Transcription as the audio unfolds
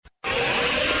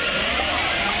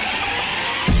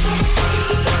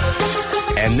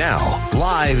And now,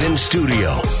 live in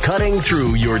studio, cutting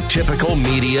through your typical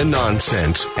media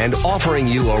nonsense and offering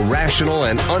you a rational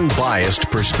and unbiased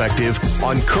perspective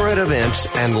on current events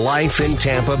and life in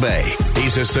Tampa Bay.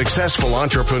 He's a successful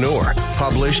entrepreneur,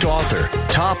 published author,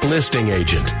 top listing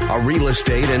agent, a real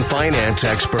estate and finance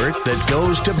expert that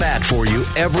goes to bat for you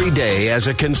every day as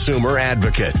a consumer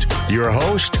advocate. Your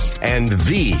host and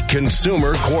the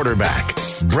consumer quarterback,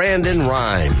 Brandon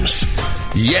Rhymes.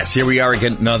 Yes, here we are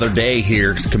again, another day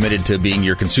here, committed to being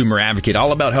your consumer advocate,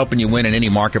 all about helping you win in any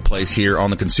marketplace here on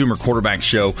the Consumer Quarterback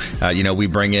Show. We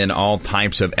bring in all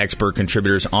types of expert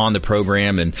contributors on the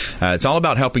program, and it's all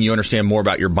about helping you understand more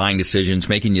about your buying decisions,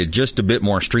 making you just a bit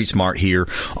more street smart here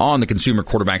on the Consumer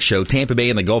Quarterback Show, Tampa Bay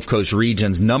and the Gulf Coast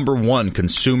region's #1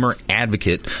 consumer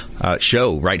advocate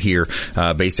show right here,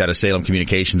 based out of Salem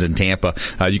Communications in Tampa.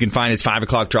 You can find his 5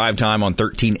 o'clock drive time on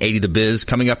 1380 The Biz.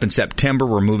 Coming up in September,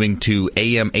 we're moving to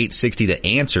AM 860 The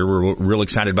Answer. We're real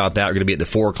excited about that. We're going to be at the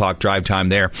 4 o'clock drive time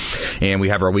there. And we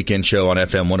have our weekend show on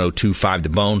FM 102.5 The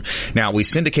Bone. Now, we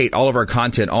syndicate all of our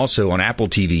content also on Apple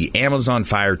TV, Amazon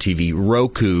Fire TV,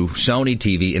 Roku, Sony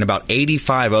TV, and about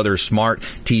 85 other smart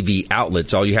TV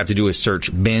outlets. All you have to do is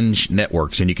search Binge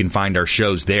Networks, and you can find our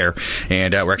shows there.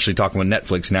 And we're actually talking with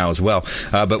Netflix now as well.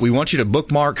 But we want you to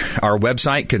bookmark our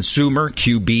website,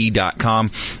 consumerqb.com.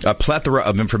 A plethora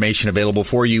of information available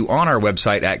for you on our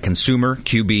website at consumerqb.com.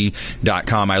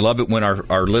 I love it when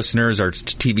our listeners, our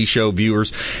TV show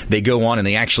viewers, they go on and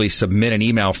they actually submit an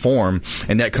email form,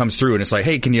 and that comes through, and it's like,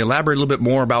 hey, can you elaborate a little bit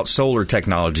more about solar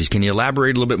technologies? Can you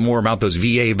elaborate a little bit more about those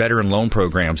VA veteran loan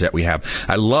programs that we have?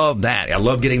 I love that. I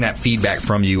love getting that feedback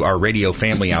from you, our radio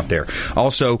family out there.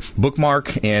 Also,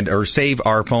 bookmark or save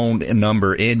our phone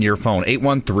number in your phone,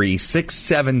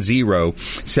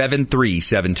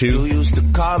 813-670-7372. You used to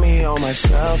call me on my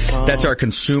cell phone. That's our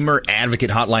consumer advocate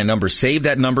hotline number. Save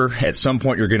that number. At some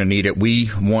point, you're going to need it.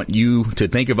 We want you to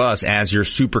think of us as your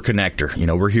super connector.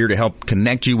 We're here to help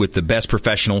connect you with the best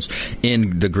professionals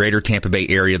in the greater Tampa Bay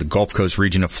area, the Gulf Coast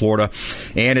region of Florida.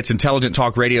 And it's Intelligent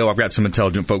Talk Radio. I've got some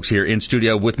intelligent folks here in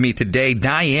studio with me today.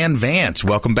 Diane Vance,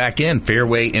 welcome back in.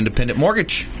 Fairway Independent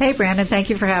Mortgage. Hey, Brandon. Thank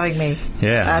you for having me.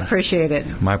 Yeah. I appreciate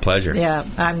it. My pleasure. Yeah.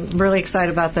 I'm really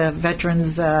excited about the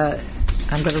Veterans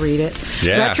I'm going to read it.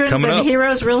 Yeah, Veterans and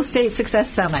Heroes Real Estate Success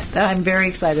Summit. I'm very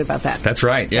excited about that. That's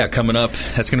right. Yeah, coming up.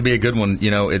 That's going to be a good one.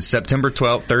 It's September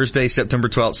 12th, Thursday, September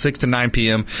 12th, 6 to 9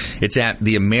 p.m. It's at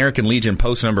the American Legion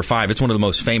Post number 5. It's one of the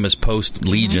most famous post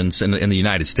legions in the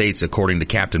United States, according to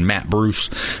Captain Matt Bruce,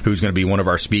 who's going to be one of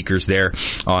our speakers there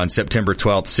on September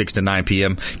 12th, 6 to 9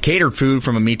 p.m. Catered food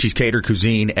from Amici's Catered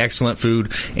Cuisine. Excellent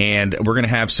food. And we're going to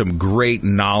have some great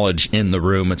knowledge in the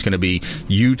room. It's going to be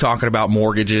you talking about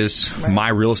mortgages, right. My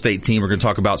real estate team. We're going to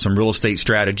talk about some real estate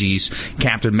strategies.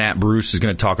 Captain Matt Bruce is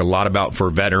going to talk a lot about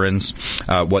for veterans,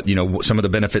 what some of the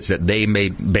benefits that they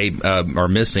are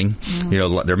missing.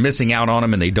 They're missing out on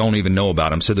them and they don't even know about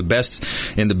them. So the best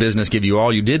in the business give you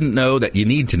all you didn't know that you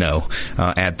need to know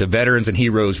at the Veterans and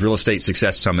Heroes Real Estate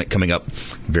Success Summit coming up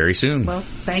very soon. Well,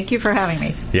 thank you for having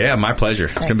me. Yeah, my pleasure.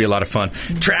 Thanks. It's going to be a lot of fun.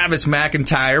 Travis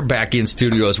McIntyre back in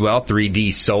studio as well.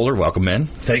 3D Solar. Welcome in.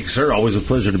 Thank you, sir. Always a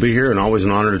pleasure to be here and always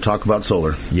an honor to talk about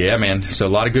solar. Yeah, man. So a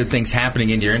lot of good things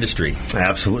happening in your industry.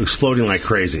 Absolutely. Exploding like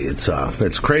crazy. It's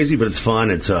crazy, but it's fun.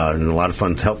 It's and a lot of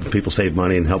fun helping people save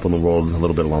money and helping the world a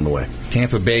little bit along the way.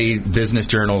 Tampa Bay Business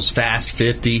Journal's Fast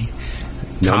 50.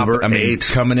 Number 8.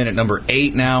 Coming in at number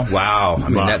 8 now. Wow.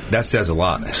 That says a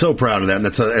lot. So proud of that. And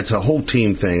it's a whole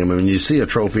team thing. When you see a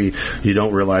trophy, you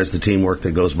don't realize the teamwork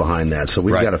that goes behind that. So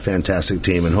we've got a fantastic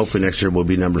team, and hopefully next year we'll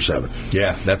be number 7.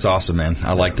 Yeah, that's awesome, man.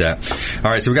 I like that. All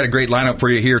right, so we got a great lineup for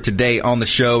you here today on the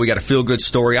show. We got a feel-good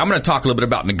story. I'm going to talk a little bit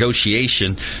about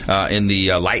negotiation in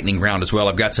the lightning round as well.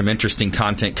 I've got some interesting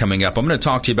content coming up. I'm going to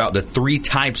talk to you about the 3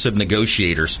 types of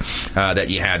negotiators that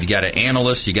you have. You got an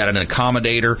analyst, you got an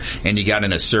accommodator, and you got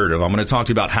an assertive. I'm going to talk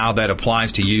to you about how that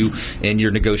applies to you in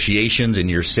your negotiations and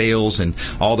your sales and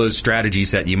all those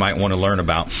strategies that you might want to learn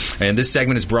about. And this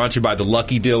segment is brought to you by the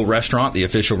Lucky Dill Restaurant. The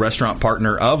official restaurant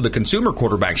partner of the Consumer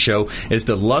Quarterback Show is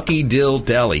the Lucky Dill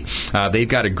Deli. They've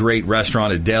got a great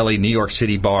restaurant, a deli, New York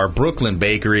City bar, Brooklyn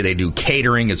Bakery. They do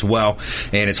catering as well.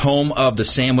 And it's home of the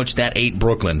sandwich that ate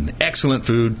Brooklyn. Excellent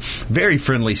food, very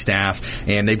friendly staff.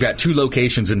 And they've got 2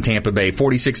 locations in Tampa Bay,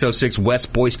 4606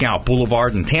 West Boy Scout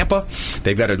Boulevard in Tampa,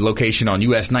 They've got a location on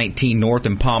US 19 North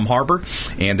in Palm Harbor,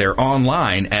 and they're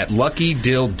online at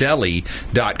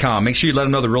luckydilldeli.com. Make sure you let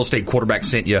them know the Real Estate Quarterback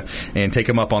sent you and take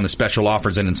them up on the special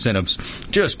offers and incentives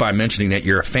just by mentioning that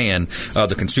you're a fan of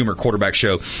the Consumer Quarterback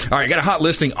Show. All right, got a hot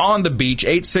listing on the beach,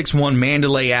 861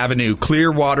 Mandalay Avenue,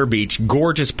 Clearwater Beach.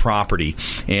 Gorgeous property.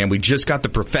 And we just got the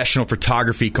professional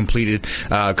photography completed,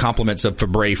 compliments of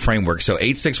Fabre Framework. So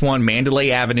 861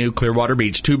 Mandalay Avenue, Clearwater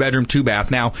Beach, 2-bedroom,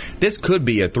 2-bath. Now, this could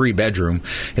be a 3-bedroom.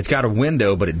 It's got a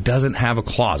window, but it doesn't have a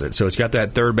closet. So it's got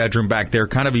that 3rd bedroom back there.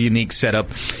 Kind of a unique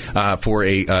setup for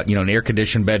an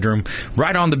air-conditioned bedroom.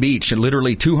 Right on the beach,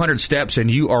 literally 200 steps, and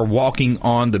you are walking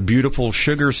on the beautiful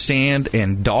sugar sand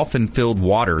and dolphin-filled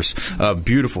waters of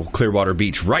beautiful Clearwater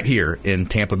Beach right here in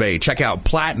Tampa Bay. Check out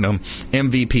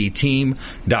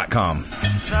PlatinumMVPTeam.com.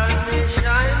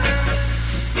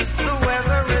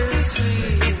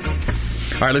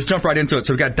 All right, let's jump right into it.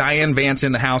 So we've got Diane Vance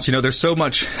in the house. You know, there's so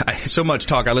much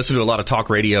talk. I listen to a lot of talk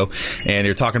radio, and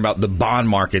you're talking about the bond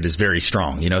market is very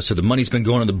strong. You know, so the money's been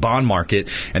going to the bond market,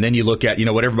 and then you look at,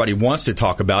 what everybody wants to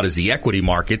talk about is the equity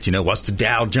markets. You know, what's the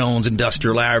Dow Jones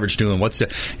Industrial Average doing? What's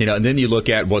the, and then you look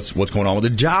at what's going on with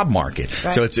the job market.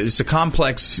 Right. So it's a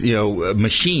complex,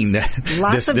 machine that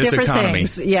lots of this different economy.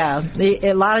 Things. Yeah,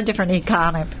 a lot of different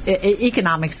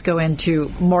economics go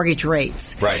into mortgage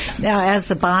rates. Right now, as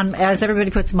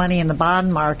everybody puts money in the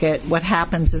bond market, what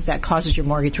happens is that causes your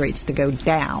mortgage rates to go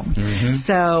down. Mm-hmm.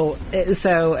 So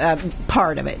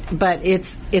part of it, but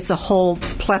it's a whole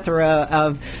plethora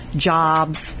of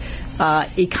jobs,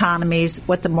 economies,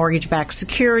 what the mortgage-backed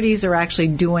securities are actually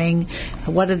doing,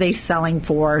 what are they selling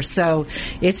for. So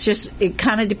it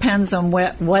kind of depends on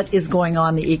what is going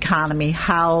on in the economy.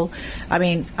 I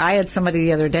had somebody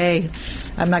the other day,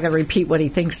 I'm not going to repeat what he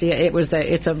thinks.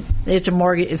 It's a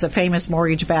famous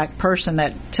mortgage-backed person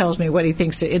that tells me what he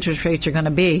thinks the interest rates are going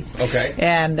to be. Okay.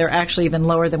 And they're actually even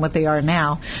lower than what they are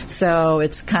now. So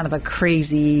it's kind of a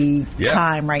crazy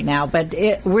time right now. But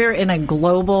we're in a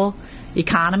global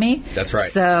economy. That's right.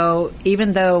 So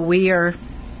even though we are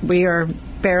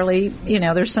fairly,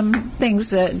 there's some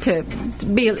things to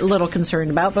be a little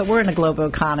concerned about, but we're in a global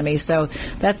economy, so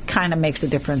that kind of makes a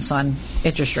difference on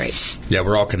interest rates. Yeah,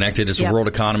 we're all connected. It's a world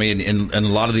economy, and a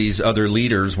lot of these other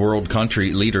leaders, world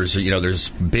country leaders, there's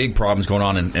big problems going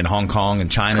on in Hong Kong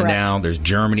and China. Correct. Now. There's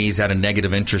Germany's at a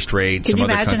negative interest rate. Can some you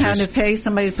other imagine countries. having to pay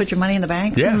somebody to put your money in the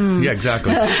bank? Yeah, yeah,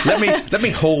 exactly. let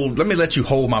me let you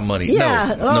hold my money.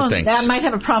 Yeah, no thanks. That might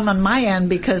have a problem on my end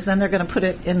because then they're going to put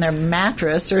it in their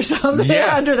mattress or something. Yeah.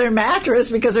 Under their mattress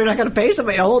because they're not going to pay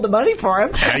somebody to hold the money for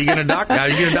them. How are you going to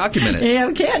document it? Yeah,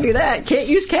 we can't do that. Can't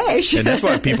use cash. And that's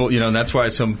why people, and that's why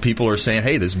some people are saying,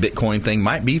 hey, this Bitcoin thing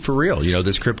might be for real.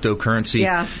 This cryptocurrency.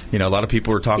 Yeah. A lot of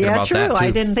people are talking about that too.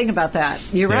 I didn't think about that.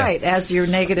 You're right. As your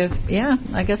negative,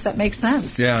 I guess that makes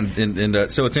sense. Yeah,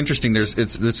 and so it's interesting.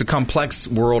 It's a complex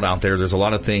world out there. There's a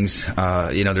lot of things.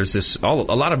 There's a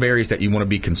lot of areas that you want to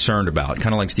be concerned about.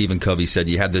 Kind of like Stephen Covey said,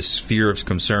 you have this sphere of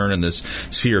concern and this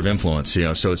sphere of influence.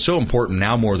 So it's so important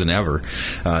now more than ever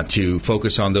to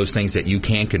focus on those things that you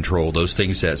can control, those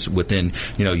things that's within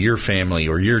your family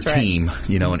or your team,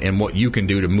 and what you can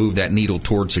do to move that needle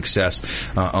toward success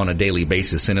on a daily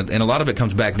basis. And a lot of it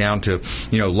comes back down to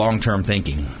long-term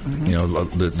thinking.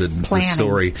 Mm-hmm. The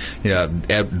story.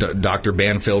 Dr.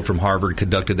 Banfield from Harvard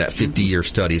conducted that 50-year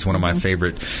study. It's one of my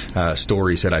favorite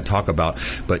stories that I talk about.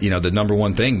 But the number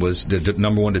one thing was the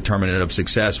number one determinant of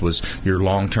success was your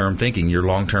long-term thinking, your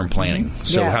long-term planning.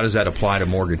 So how does that apply to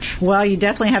mortgage? Well, you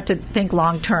definitely have to think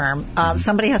long term.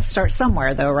 Somebody has to start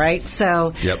somewhere, though, right?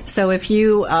 So, if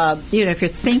you if you're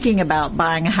thinking about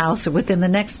buying a house within the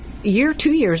next year,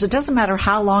 2 years, it doesn't matter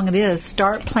how long it is.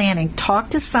 Start planning.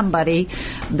 Talk to somebody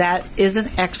that is an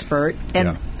expert.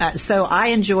 And so I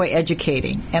enjoy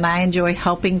educating, and I enjoy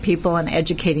helping people and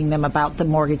educating them about the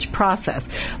mortgage process.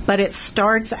 But it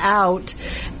starts out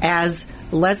as,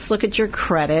 let's look at your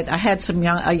credit. I had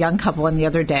a young couple in the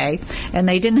other day, and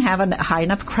they didn't have a high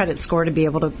enough credit score to be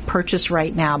able to purchase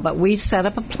right now. But we set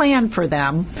up a plan for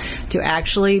them to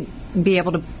actually be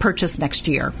able to purchase next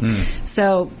year.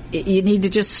 So you need to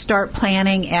just start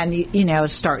planning and,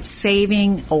 start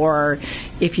saving, or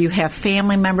if you have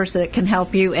family members that can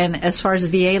help you. And as far as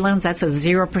VA loans, that's a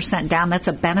 0% down. That's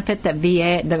a benefit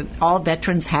that all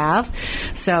veterans have.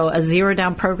 So a 0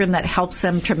 down program that helps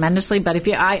them tremendously. But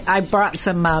I brought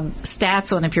some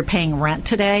stats on if you're paying rent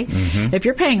today. Mm-hmm. If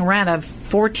you're paying rent of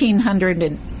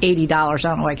 $1,480, I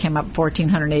don't know why it came up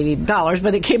 $1,480,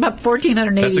 but it came up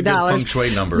 $1,480. That's a good feng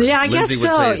shui number. Yeah, I Lindsay guess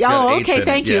would so. say it's got 8 okay,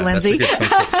 thank you, Lindsay.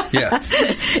 Yeah.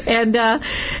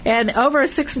 And over a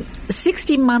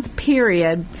 60-month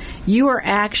period, you are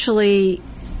actually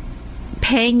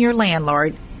paying your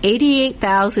landlord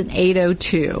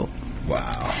 $88,802.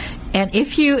 Wow. And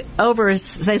if you, over the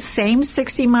same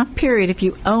 60-month period, if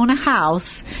you own a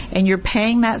house and you're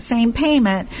paying that same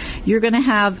payment, you're going to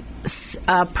have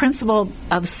a principal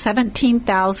of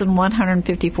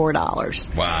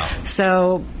 $17,154. Wow.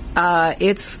 So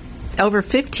it's over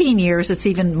 15 years, it's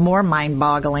even more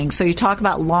mind-boggling. So you talk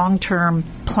about long-term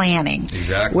planning,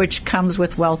 exactly, which comes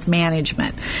with wealth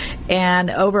management. And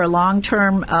over a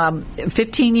long-term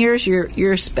 15 years, you're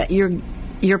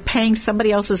paying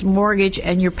somebody else's mortgage,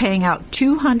 and you're paying out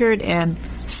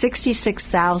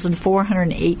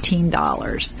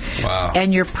 $266,418. Wow.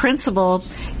 And your principal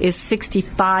is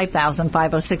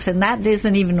 $65,506, and that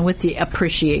isn't even with the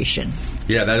appreciation.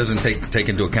 Yeah, that doesn't take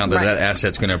into account that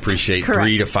asset's going to appreciate Correct.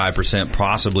 3 to 5%,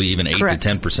 possibly even 8 Correct. to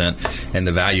 10%, and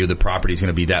the value of the property is going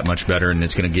to be that much better, and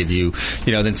it's going to give you,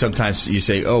 then sometimes you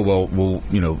say, oh, well,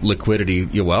 liquidity,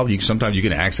 sometimes you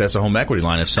can access a home equity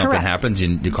line if something Correct. happens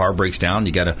and your car breaks down,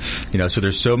 you got to, so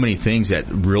there's so many things that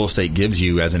real estate gives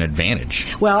you as an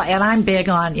advantage. Well, and I'm big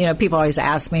on, people always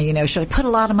ask me, should I put a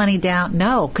lot of money down?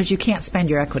 No, because you can't spend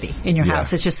your equity in your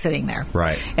house. It's just sitting there.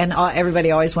 Right. And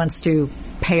everybody always wants to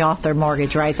pay off their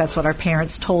mortgage, right? That's what our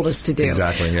parents told us to do.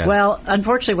 Exactly, yeah. Well,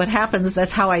 unfortunately, what happens,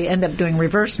 that's how I end up doing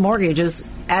reverse mortgages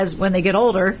as when they get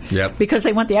older, because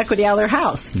they want the equity out of their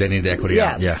house. They need the equity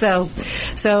out, yeah. So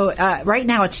right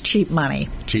now it's cheap money.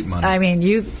 Cheap money. I mean,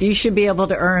 you should be able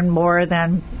to earn more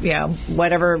than,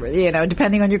 whatever,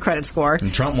 depending on your credit score.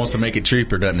 And Trump wants to make it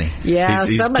cheaper, doesn't he? Yeah,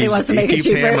 somebody wants to make it cheaper.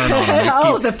 He keeps hammering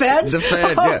on him. The feds? The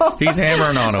Fed, yeah. He's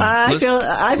hammering on him.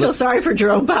 I feel sorry for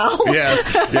Jerome Powell.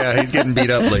 Yeah, he's getting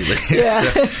beat up lately. Yeah.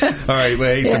 So, all right,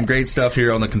 well, some great stuff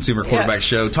here on the Consumer Quarterback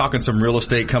Show. Talking some real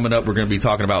estate coming up. We're going to be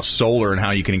talking about solar and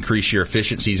how you can increase your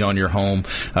efficiencies on your home,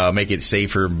 make it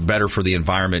safer, better for the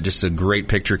environment. Just a great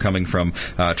picture coming from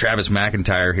Travis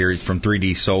McIntyre here. He's from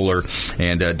 3D Solar.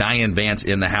 And Diane Vance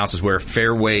in the house is where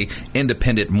Fairway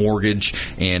Independent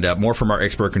Mortgage, and more from our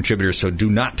expert contributors. So do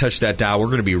not touch that dial. We're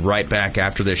going to be right back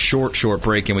after this short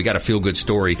break, and we got a feel-good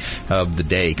story of the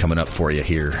day coming up for you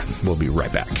here. We'll be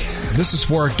right back. This is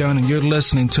Warwick Dunn, and you're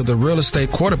listening to the Real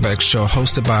Estate Quarterback Show,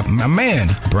 hosted by my man,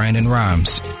 Brandon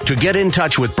Rhymes. To get in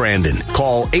touch with Brandon,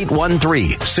 call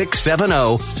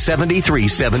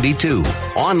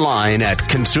 813-670-7372. Online at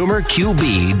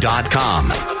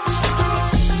consumerqb.com.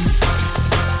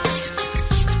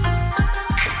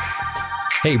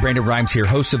 Hey, Brandon Rhymes here,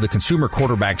 host of the Consumer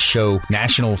Quarterback Show,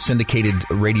 national syndicated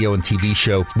radio and TV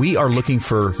show. We are looking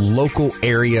for local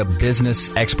area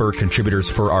business expert contributors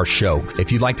for our show.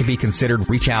 If you'd like to be considered,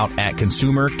 reach out at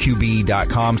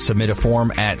consumerqb.com, submit a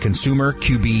form at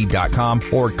consumerqb.com,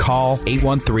 or call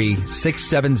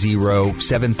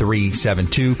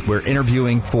 813-670-7372. We're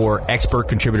interviewing for expert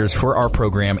contributors for our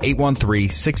program,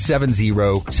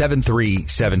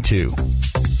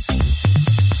 813-670-7372.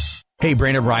 Hey,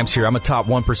 Brandon Rhymes here. I'm a top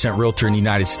 1% realtor in the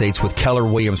United States with Keller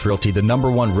Williams Realty, the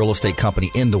 #1 real estate company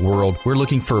in the world. We're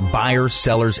looking for buyers,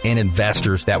 sellers, and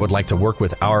investors that would like to work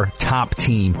with our top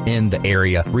team in the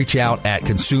area. Reach out at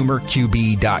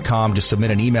consumerqb.com. Just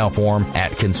submit an email form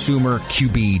at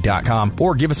consumerqb.com,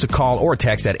 or give us a call or a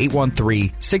text at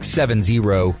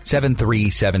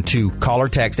 813-670-7372. Call or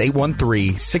text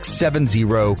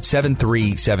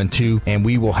 813-670-7372, and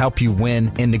we will help you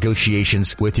win in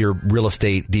negotiations with your real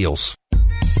estate deals.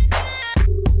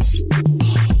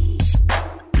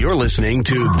 You're listening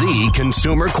to the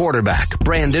Consumer Quarterback,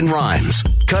 Brandon Rhymes,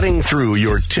 cutting through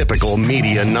your typical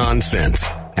media nonsense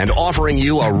and offering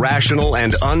you a rational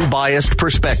and unbiased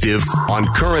perspective on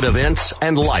current events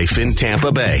and life in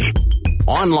Tampa Bay.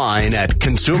 Online at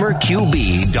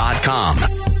consumerqb.com.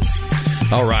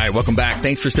 All right, welcome back.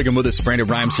 Thanks for sticking with us. Brandon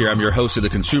Rhymes here. I'm your host of the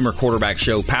Consumer Quarterback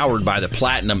Show, powered by the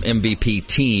Platinum MVP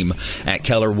team at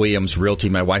Keller Williams Realty.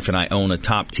 My wife and I own a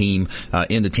top team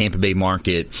in the Tampa Bay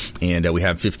market, and we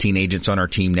have 15 agents on our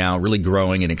team now, really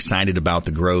growing and excited about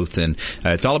the growth. And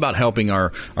it's all about helping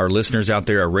our listeners out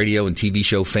there, our radio and TV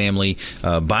show family,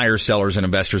 buyers, sellers, and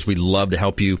investors. We'd love to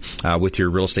help you with your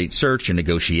real estate search and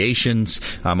negotiations.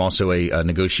 I'm also a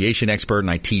negotiation expert, and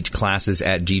I teach classes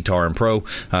at GTAR and Pro.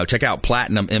 Check out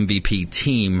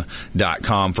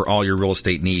PlatinumMVPteam.com for all your real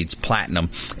estate needs.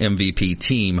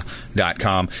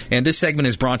 PlatinumMVPteam.com. And this segment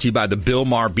is brought to you by the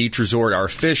Bilmar Beach Resort, our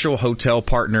official hotel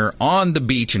partner on the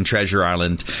beach in Treasure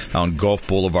Island on Gulf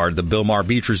Boulevard. The Bilmar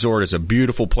Beach Resort is a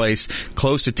beautiful place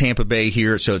close to Tampa Bay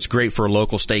here, so it's great for a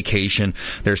local staycation.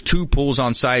 There's 2 pools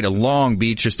on site, a long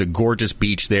beach, just a gorgeous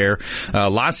beach there.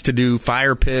 Lots to do,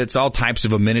 fire pits, all types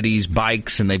of amenities,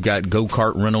 bikes, and they've got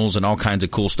go-kart rentals and all kinds of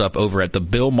cool stuff over at the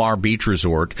Bilmar Beach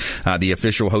Resort, the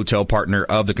official hotel partner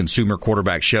of the Consumer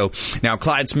Quarterback Show. Now,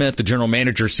 Clyde Smith, the general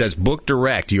manager, says book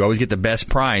direct. You always get the best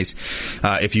price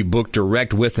if you book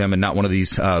direct with them and not one of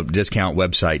these discount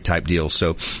website type deals.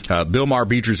 So, Bilmar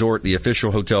Beach Resort, the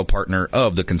official hotel partner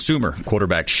of the Consumer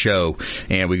Quarterback Show.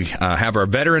 And we have our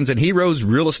Veterans and Heroes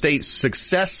Real Estate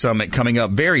Success Summit coming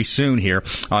up very soon here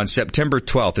on September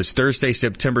 12th. It's Thursday,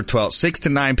 September 12th, 6 to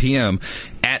 9 p.m.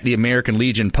 at the American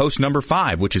Legion, post number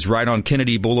 5, which is right on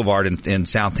Kennedy Boulevard in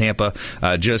South Tampa,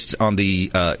 just on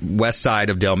the west side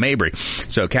of Del Mabry.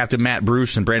 So Captain Matt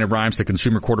Bruce and Brandon Rhymes, the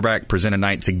Consumer Quarterback, present a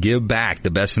night to give back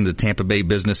the best in the Tampa Bay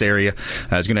business area.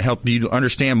 It's going to help you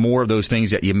understand more of those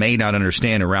things that you may not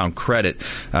understand around credit,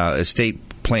 estate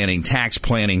planning, tax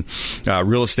planning,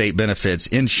 real estate benefits,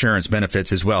 insurance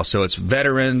benefits as well. So it's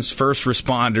veterans, first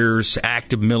responders,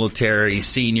 active military,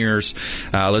 seniors.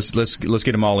 Let's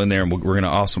get them all in there, and we're going to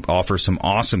also offer some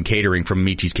awesome catering from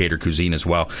Michi's Cater Cuisine as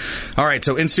well. All right,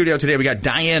 so in studio today we got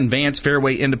Diane Vance,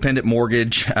 Fairway Independent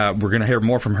Mortgage. We're going to hear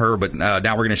more from her, but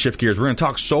now we're going to shift gears. We're going to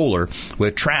talk solar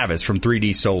with Travis from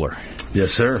 3D Solar.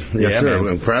 Yes, sir. Yes, sir.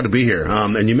 Man. I'm proud to be here.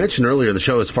 And you mentioned earlier the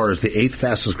show as far as the 8th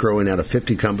fastest growing out of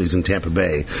 50 companies in Tampa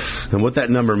Bay. And what that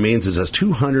number means is a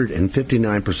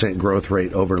 259% growth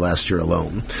rate over last year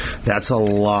alone. That's a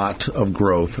lot of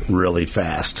growth really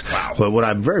fast. Wow. But what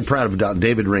I'm very proud of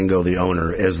David Ringo, the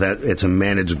owner, is that it's a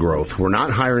managed growth. We're not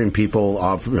hiring people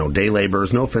off, day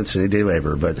laborers. No offense to any day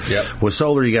labor, but with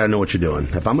solar, you got to know what you're doing.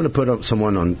 If I'm going to put up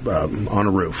someone on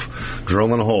a roof,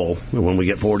 drilling a hole when we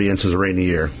get 40 inches of rain a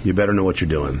year, you better know what you're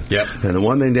doing. Yep. And the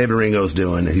one thing David Ringo's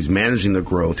doing, he's managing the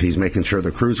growth. He's making sure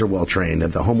the crews are well trained,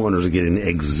 that the homeowners are getting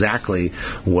exactly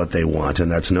what they want,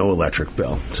 and that's no electric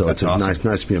bill. So that's it's awesome.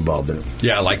 nice to be involved in it.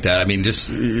 Yeah, I like that. I mean,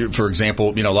 just for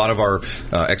example, a lot of our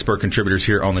expert contributors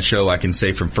here on the show, I can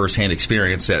say from firsthand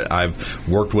experience that I've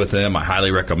worked with them. I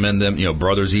highly recommend them.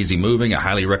 Brothers Easy Moving, I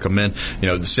highly recommend.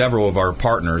 Several of our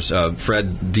partners, Fred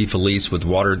DeFelice with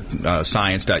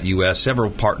WaterScience.us,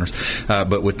 several partners,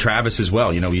 but with Travis as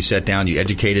well. You sat down, you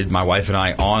educated my wife and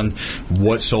I on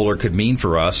what solar could mean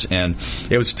for us, and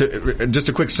it was just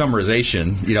a quick summarization,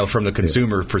 from the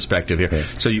consumer perspective here. Yeah.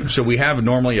 So we have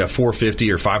normally a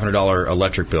 $450 or $500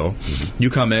 electric bill. Mm-hmm. You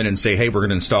come in and say, hey, we're going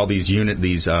to install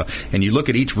and you look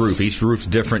at each roof. Each roof's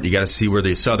different. You got to see where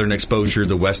the southern exposure,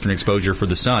 the western exposure for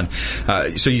the sun.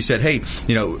 So you said, hey,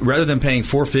 rather than paying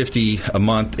 $450 a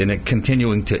month and it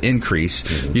continuing to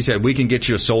increase, you said we can get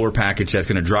you a solar package that's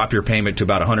going to drop your payment to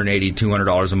about $180,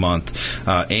 $200 a month.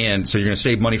 And so you're going to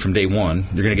save money from day one.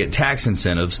 You're going to get tax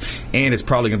incentives, and it's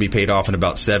probably going to be paid off in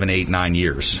about 7, 8, 9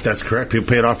 years. That's correct. People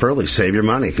pay it off early, save your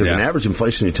money, because an average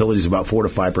inflation utility is about 4 to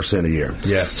 5% a year.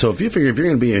 Yes. So if you figure if you're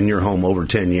going to be in your home over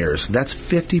 10 years, that's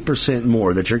 50%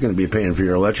 more that you're going to be paying for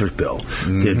your electric bill.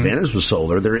 Mm-hmm. The advantage with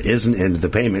solar, there is an end to the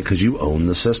payment because you own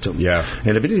the system. Yeah.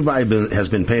 And if anybody has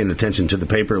been paying attention to the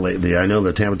paper lately, I know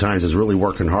the Tampa Times is really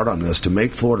working hard on this to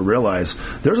make Florida realize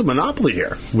there's a monopoly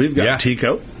here. We've got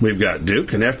TCO, we've got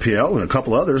Duke and FPL and a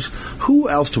couple others. Who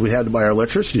else do we have to buy our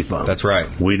electricity from? That's right.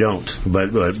 We don't.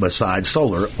 But besides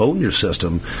solar, own your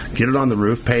system, get it on the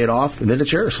roof, pay it off, and then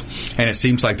it's yours. And it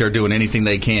seems like they're doing anything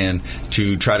they can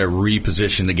to try to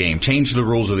reposition the game, change the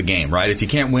rules of the game, right? If you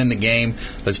can't win the game,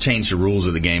 let's change the rules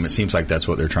of the game. It seems like that's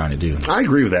what they're trying to do. I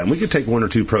agree with that. And we could take one or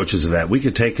two approaches to that. We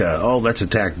could take let's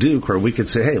attack Duke, or we could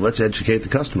say, hey, let's educate the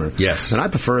customer. Yes. And I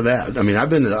prefer that. I mean,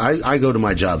 I go to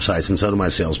my job sites, and so do my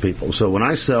salespeople. So when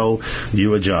I sell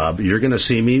you a job, you're going to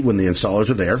see me when the installers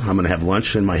are there. I'm going to have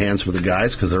lunch in my hands with the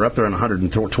guys because they're up there on a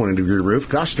 120-degree roof.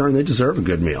 Gosh darn, they deserve a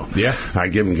good meal. Yeah. I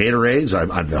give them Gatorades.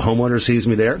 The homeowner sees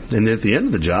me there. And then at the end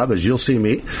of the job, as you'll see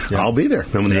me, I'll be there.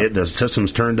 And when the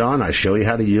system's turned on, I show you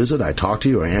how to use it. I talk to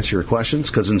you. I answer your questions.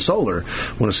 Because in solar,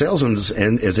 when a salesman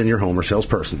is in your home or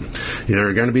salesperson,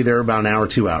 they're going to be there about an hour,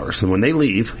 2 hours. And when they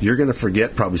leave, you're going to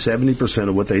forget probably 70%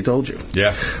 of what they told you.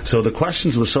 Yeah. So the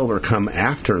questions with solar come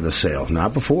after the sale,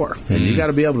 not before. And you got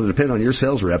to be able to depend on your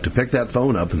sales rep to pick that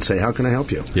phone up and say, how can I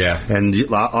help you? Yeah. And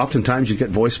oftentimes you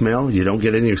get voicemail. You don't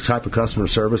get any type of customer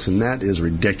service, and that is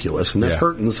ridiculous. And that's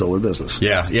hurting the solar business.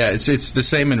 Yeah. It's the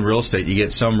same in real estate. You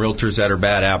get some realtors that are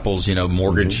bad apples,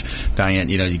 mortgage, Diane,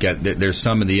 there's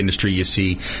some in the industry you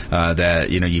see that,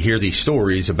 you hear these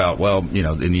stories about,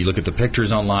 and you look at the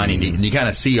pictures online and you kind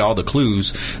of see all the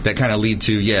clues that kind of lead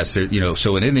to,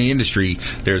 so in the industry,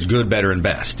 there's good, better, and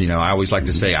best. I always like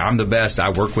to say I'm the best, I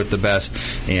work with the best,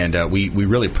 and we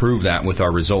really prove that with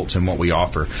our results and what we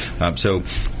offer. So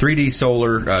 3D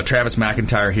Solar, Travis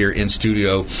McIntyre here in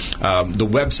studio. The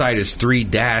website is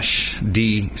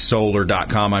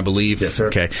 3-dsolar.com, I believe. Yes, sir.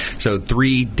 Okay, so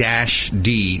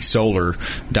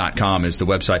 3-dsolar.com is the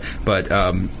website. But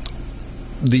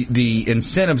the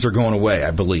incentives are going away,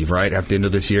 I believe, right, at the end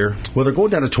of this year? Well, they're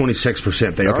going down to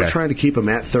 26%. They are trying to keep them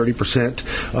at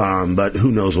 30%, but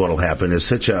who knows what will happen.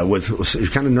 It's you're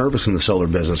kind of nervous in the solar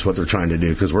business what they're trying to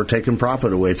do because we're taking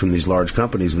profit away from these large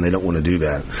companies, and they don't want to do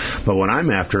that. But what I'm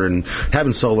after, and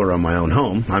having solar on my own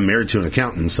home, I'm married to an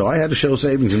accountant, so I had to show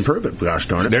savings and prove it. Gosh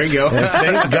darn it! There you go. And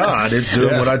thank God it's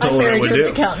doing what I told her it would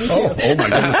do. Oh my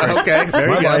goodness! Okay, there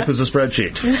you go. My life is a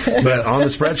spreadsheet, but on the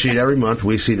spreadsheet every month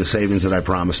we see the savings that I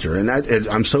promised her, and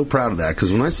I'm so proud of that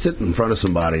because when I sit in front of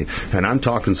somebody and I'm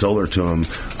talking solar to them,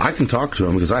 I can talk to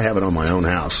them because I have it on my own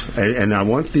house, and I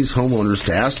want these homeowners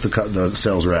to ask the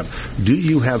sales rep, "Do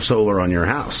you have solar on your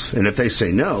house?" And if they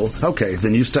say no, okay,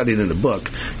 then you studied in a book.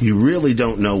 You really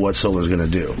don't know what solar is going to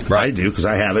do. Right. I do because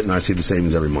I have it and I see the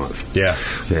savings every month. Yeah.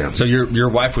 So your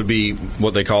wife would be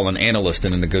what they call an analyst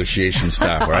in a negotiation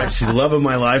style, right? She's the love of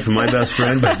my life and my best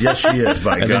friend, but yes, she is.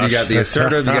 By and then you got the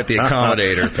assertive, you got the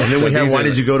accommodator. And then we have, why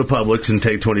did you go to Publix and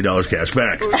take $20 cash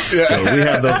back? Yeah. So we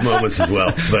have those moments as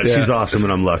well. But she's awesome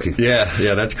and I'm lucky. Yeah,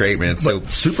 that's great, man. So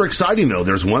super exciting, though.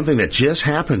 There's one thing that just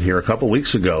happened here a couple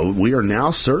weeks ago. We are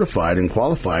now certified and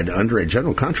qualified under a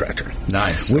general contractor.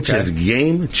 Nice. Which is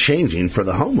game-changing for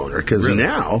the homeowner because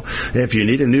now, if you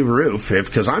need a new roof,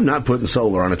 because I'm not putting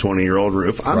solar on a 20-year-old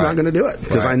roof, I'm not going to do it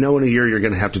because I know in a year you're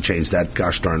going to have to change that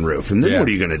gosh darn roof. And then what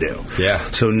are you going to do? Yeah.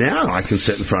 So now I can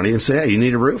sit in front of you and say, hey, you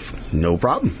need a roof? No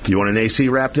problem. You want an AC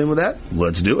wrapped in with that?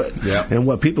 Let's do it. Yeah. And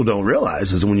what people don't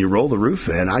realize is when you roll the roof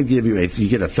in, I give you you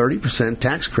get a 30%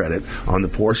 tax credit on the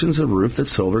portions of the roof that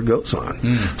solar goes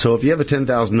on. So if you have a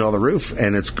 $10,000 roof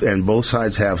and both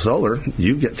sides have solar,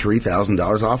 you get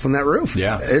 $3,000 off on that roof.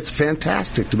 Yeah. It's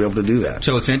fantastic to be able to do that.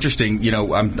 So it's interesting,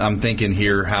 I'm thinking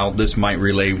here how this might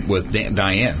relate with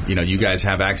Diane. You guys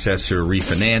have access to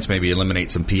refinance, maybe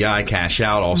eliminate some PI, cash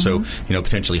out, also,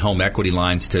 potentially home equity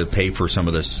lines to pay for some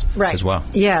of this as well.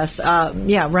 Yes.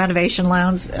 Renovation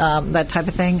loans, that type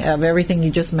of thing, of everything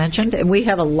you just mentioned. And we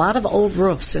have a lot of old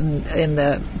roofs in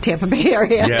the Tampa Bay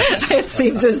area. Yes. It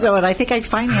seems as though, and I think I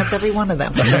finance every one of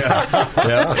them.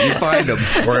 Yeah, you find them.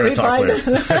 We're going to talk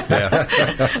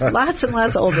later. Lots and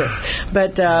lots of old roofs.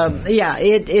 But,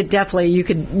 it definitely, you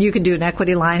can do an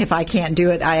equity line. If I can't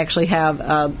do it, I actually have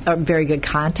a very good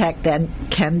contact that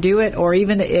can do it, or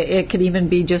even it could even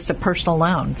be just a personal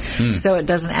loan. So it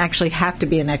doesn't actually have to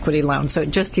be an equity loan. So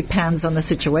it just depends on the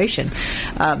situation.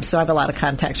 So I have a lot of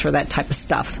contacts for that type of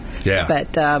stuff. Yeah.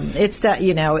 But it's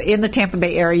in the Tampa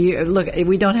Bay area,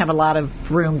 we don't have a lot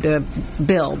of room to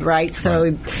build, right?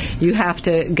 So you have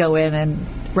to go in and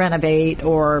renovate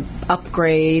or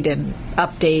upgrade and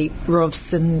update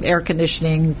roofs and air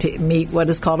conditioning to meet what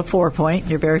is called a 4-point.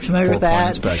 You're very familiar with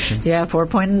that. 4-point inspection. Yeah,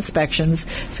 4-point inspections,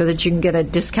 so that you can get a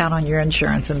discount on your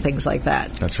insurance and things like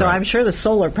that. That's so right. I'm sure the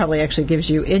solar probably actually gives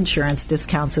you insurance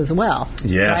discounts as well.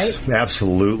 Yes, right?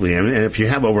 Absolutely. And if you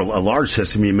have over a large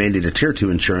system, you may need a Tier 2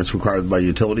 insurance required by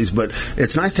utilities, but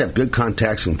it's nice to have good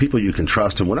contacts and people you can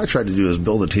trust. And what I try to do is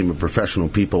build a team of professional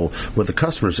people with the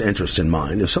customer's interest in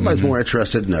mind. If somebody's more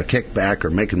interested in a kickback or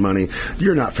making money,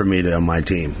 you're not for me to on my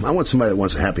team. I want somebody that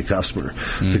wants a happy customer.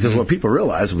 Because what people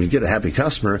realize when you get a happy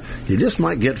customer, you just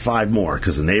might get 5 more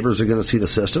because the neighbors are going to see the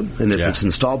system. And if it's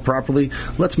installed properly,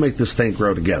 let's make this thing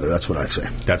grow together. That's what I say.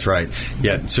 That's right.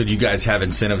 Yeah. So do you guys have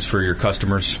incentives for your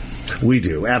customers? We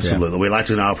do. Absolutely. We like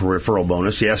to offer a referral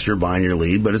bonus. Yes, you're buying your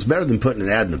lead, but it's better than putting an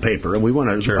ad in the paper. And we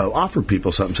want to offer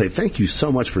people something, say, thank you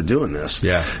so much for doing this.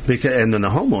 Yeah. And then the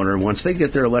homeowner, once they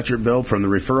get their electric bill from the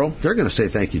referral, they're going to say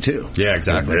thank you too. Yeah,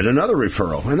 exactly. And another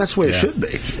referral. And that's the way it should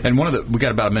be. And we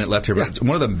got about a minute left here, but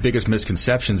one of the biggest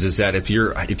misconceptions is that if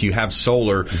you have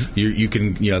solar, you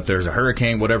can, if there's a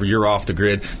hurricane, whatever, you're off the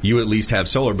grid, you at least have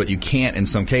solar, but you can't in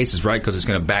some cases, right? Because it's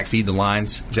going to backfeed the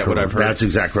lines. Is that what I've heard? That's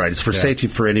exactly right. It's for safety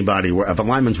for anybody. If a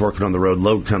lineman's working on the road,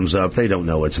 load comes up, they don't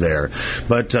know it's there.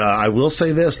 But I will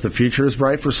say this, the future is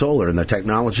bright for solar, and the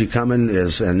technology coming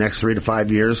is in the next 3 to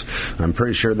 5 years. I'm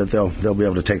pretty sure that they'll be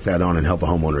able to take that on and help a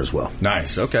homeowner as well.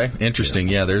 Nice. Okay. Interesting.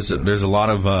 Yeah, there's a lot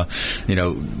of,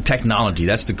 technology.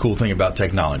 That's the cool thing about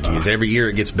technology is every year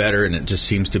it gets better, and it just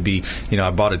seems to be,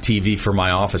 I bought a TV for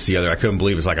my office the other. I couldn't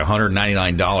believe it was like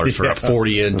 $199 for a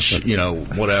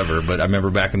 40-inch, whatever. But I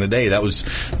remember back in the day that was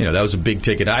a big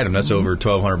ticket item. That's over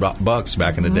 $1,200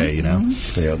 back in the day.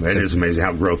 Yeah, it is amazing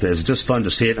how growth is. It's just fun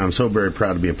to see it. I'm so very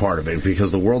proud to be a part of it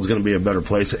because the world's going to be a better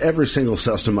place. Every single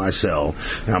system I sell,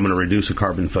 I'm going to reduce a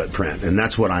carbon footprint, and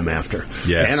that's what I'm after.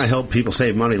 Yes. And I help people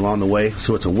save money along the way,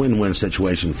 so it's a win-win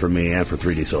situation for me and for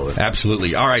 3D Solar.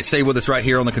 Absolutely. All right, stay with us right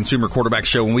here on the Consumer Quarterback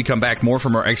Show. When we come back, more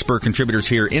from our expert contributors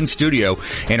here in studio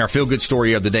and our feel-good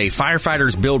story of the day.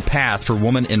 Firefighters build path for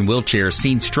woman in wheelchair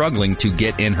seen struggling to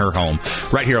get in her home.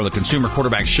 Right here on the Consumer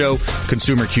Quarterback Show,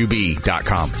 Consumer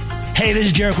ConsumerQB.com. Hey, this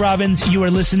is Jarek Robbins. You are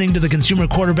listening to the Consumer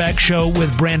Quarterback Show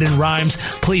with Brandon Rhymes.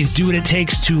 Please do what it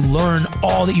takes to learn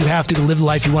all that you have to live the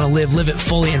life you want to live it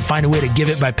fully, and find a way to give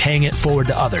it by paying it forward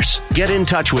to others. Get in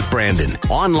touch with Brandon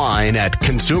online at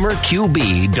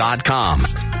ConsumerQB.com.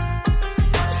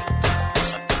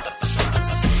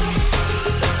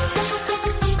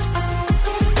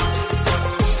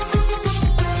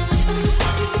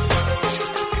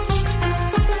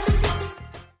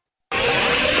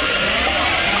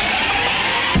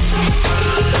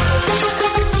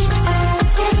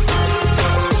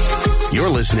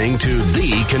 Listening to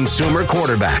The Consumer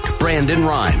Quarterback, Brandon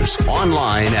Rhymes,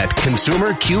 online at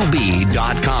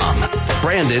ConsumerQB.com.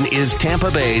 Brandon is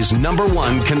Tampa Bay's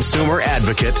 #1 consumer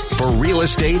advocate for real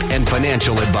estate and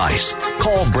financial advice.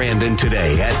 Call Brandon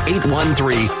today at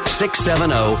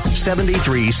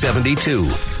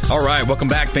 813-670-7372. All right, welcome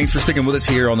back. Thanks for sticking with us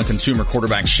here on the Consumer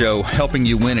Quarterback Show, helping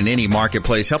you win in any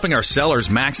marketplace, helping our sellers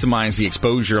maximize the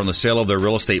exposure on the sale of their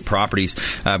real estate properties.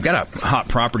 I've got a hot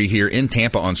property here in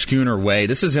Tampa on Schooner Way.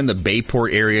 This is in the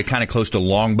Bayport area, kind of close to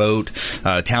Longboat,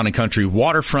 Town and Country,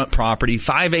 waterfront property,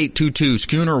 5822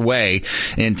 Schooner Way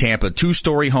in Tampa.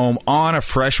 2-story home on a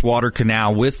freshwater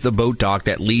canal with the boat dock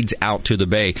that leads out to the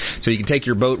bay. So you can take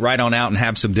your boat right on out and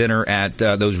have some dinner at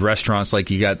those restaurants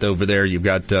like you got over there. You've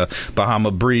got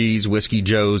Bahama Breeze, Whiskey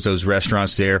Joe's, those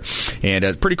restaurants there. And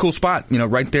a pretty cool spot,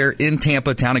 right there in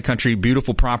Tampa, Town and Country,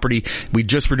 beautiful property. We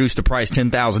just reduced the price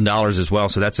 $10,000 as well,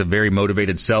 so that's a very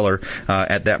motivated seller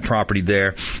at that property there.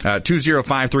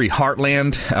 2053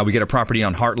 Heartland. We get a property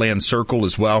on Heartland Circle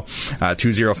as well,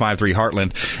 2053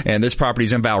 Heartland. And this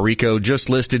property's in Valrico, just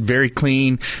listed, very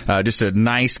clean, just a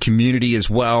nice community as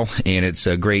well, and it's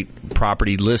a great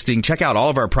property listing. Check out all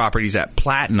of our properties at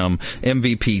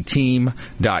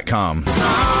PlatinumMVPTeam.com.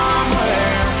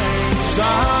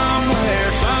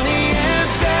 Somewhere sunny and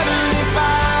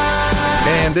 75.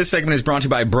 And this segment is brought to you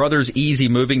by Brothers Easy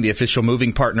Moving, the official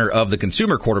moving partner of the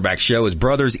Consumer Quarterback Show is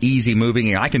Brothers Easy Moving.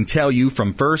 And I can tell you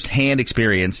from firsthand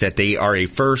experience that they are a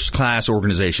first-class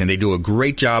organization. They do a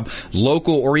great job,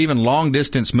 local or even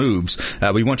long-distance moves.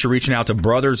 We want you reaching out to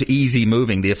Brothers Easy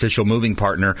Moving, the official moving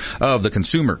partner of the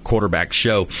Consumer Quarterback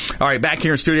Show. All right, back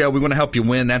here in studio, we want to help you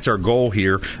win. That's our goal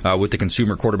here with the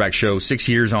Consumer Quarterback Show. 6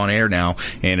 years on air now,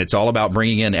 and it's all about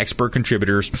bringing in expert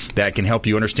contributors that can help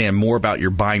you understand more about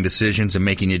your buying decisions and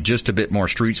making you just a bit more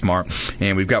street smart.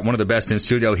 And we've got one of the best in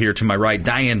studio here to my right,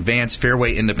 Diane Vance,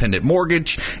 Fairway Independent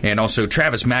Mortgage, and also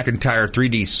Travis McIntyre,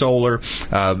 3D Solar.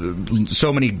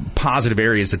 So many positive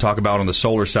areas to talk about on the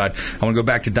solar side. I want to go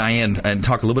back to Diane and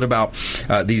talk a little bit about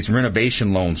these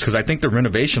renovation loans, because I think the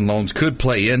renovation loans could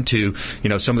play into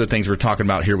some of the things we're talking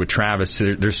about here with Travis.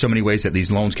 There's so many ways that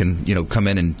these loans can come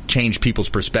in and change people's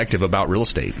perspective about real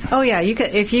estate. Oh yeah, you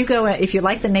could if you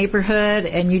like the neighborhood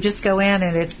and you just go in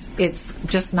and it's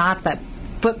just not that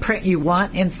footprint you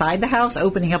want inside the house,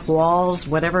 opening up walls,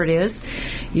 whatever it is.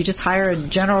 You just hire a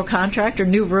general contractor,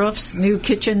 new roofs, new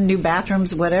kitchen, new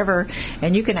bathrooms, whatever,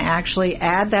 and you can actually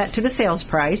add that to the sales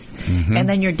price, and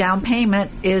then your down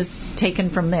payment is taken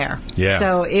from there. Yeah.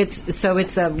 So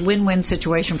it's a win-win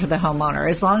situation for the homeowner.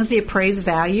 As long as the appraised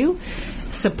value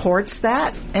supports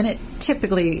that, and it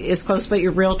typically is close, but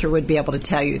your realtor would be able to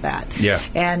tell you that. Yeah.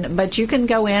 But you can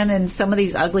go in and some of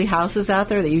these ugly houses out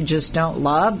there that you just don't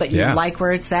love, but you like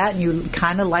where it's at, and you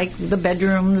kind of like the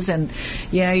bedrooms, and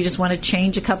you just want to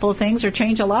change a couple of things or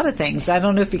change a lot of things. I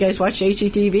don't know if you guys watch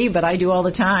HGTV, but I do all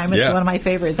the time. It's one of my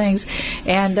favorite things.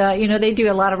 And they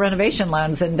do a lot of renovation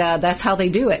loans, and that's how they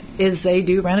do it. Is they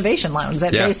do renovation loans,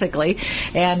 basically.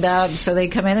 And so they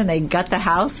come in and they gut the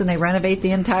house and they renovate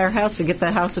the entire house to get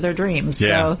the house of their dreams.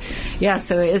 Yeah.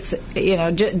 So it's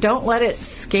don't let it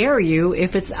scare you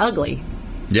if it's ugly.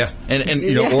 Yeah, and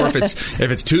or if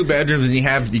it's 2 bedrooms and you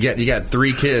got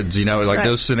 3 kids,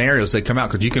 those scenarios that come out,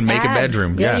 because you can make a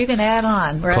bedroom. Yeah, you can add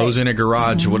on. Right. Close in a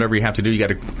garage, whatever you have to do. You got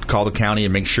to call the county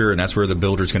and make sure, and that's where the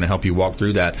builder's going to help you walk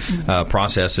through that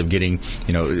process of getting.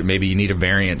 Maybe you need a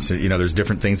variance. There's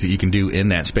different things that you can do in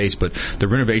that space, but the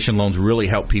renovation loans really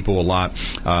help people a lot.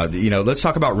 Let's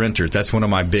talk about renters. That's one of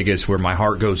my biggest, where my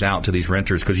heart goes out to these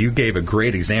renters, because you gave a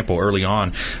great example early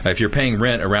on. If you're paying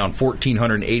rent around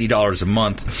 $1,480 a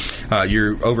month.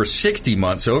 You're over 60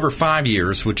 months, so over 5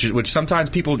 years, which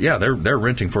sometimes people, they're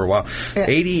renting for a while.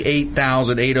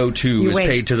 $88,802 is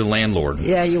paid to the landlord.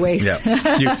 Yeah, you waste. Yeah.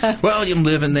 I'm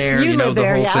living there, live the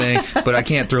there, whole thing. But I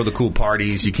can't throw the cool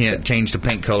parties. You can't change the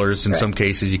paint colors in some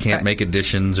cases. You can't make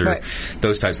additions or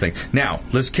those types of things. Now,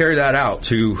 let's carry that out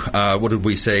to, what did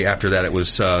we say after that? It was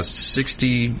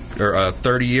 60 or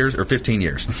 30 years or 15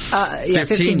 years?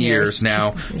 15 years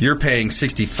now. You're paying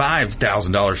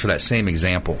 $65,000 for that same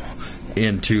example.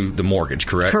 into the mortgage,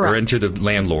 correct? Or into the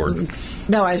landlord.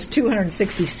 No, it was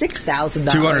 $266,000.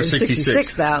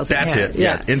 $266,000. That's it.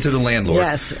 Yeah, into the landlord.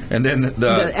 Yes, and then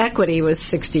the equity was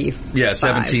 $60,000. Yeah,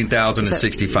 $17,000 and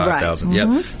 $65,000. Right.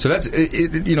 Yep. So that's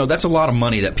that's a lot of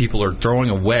money that people are throwing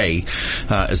away,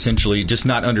 essentially, just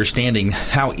not understanding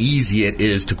how easy it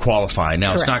is to qualify.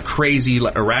 Now, It's not crazy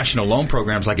irrational loan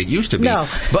programs like it used to be,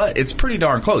 but it's pretty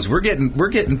darn close. We're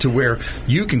getting to where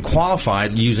you can qualify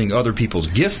using other people's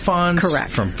gift funds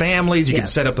from families. You can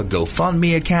set up a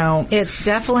GoFundMe account. It's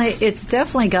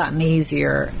definitely gotten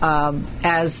easier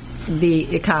as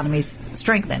the economy's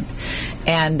strengthened,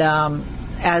 and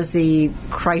as the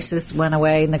crisis went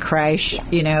away and the crash,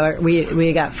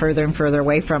 we got further and further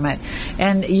away from it,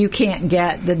 and you can't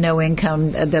get the no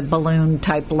income, the balloon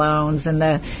type loans and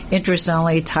the interest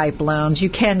only type loans. You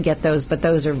can get those, but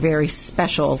those are very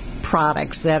special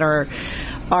products that are.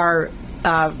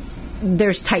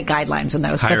 There's tight guidelines on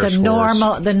those, but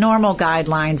the normal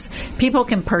guidelines, people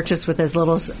can purchase with as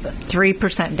little as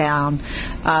 3% down,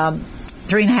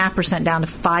 3.5% down to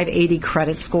 580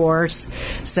 credit scores.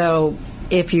 So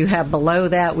if you have below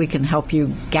that, we can help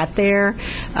you get there.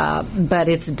 But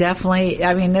it's definitely,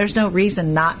 there's no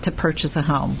reason not to purchase a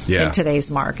home in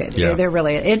today's market. Yeah. They're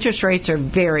really, interest rates are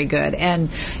very good, and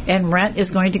rent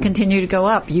is going to continue to go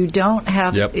up. You don't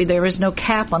have, there is no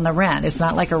cap on the rent. It's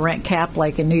not like a rent cap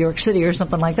like in New York City or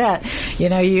something like that. You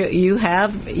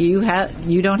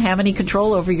don't have any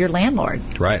control over your landlord.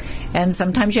 Right. And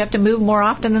sometimes you have to move more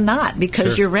often than not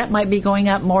because your rent might be going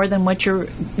up more than what your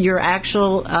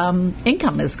actual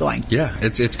income is going. Yeah,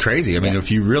 it's crazy. I mean, if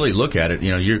you really look at it,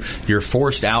 you're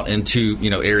forced out into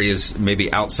areas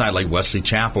maybe outside like Wesley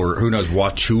Chapel or who knows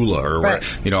Wauchula or where,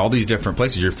 all these different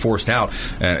places. You're forced out,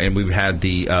 and we've had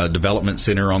the development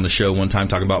center on the show one time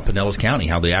talking about Pinellas County,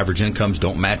 how the average incomes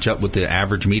don't match up with the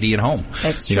average median home.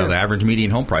 That's true. The average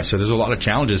median home price. So there's a lot of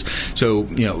challenges. So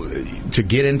to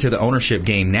get into the ownership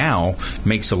game now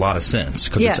makes a lot of sense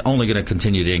because it's only going to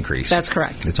continue to increase. That's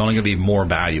correct. It's only going to be more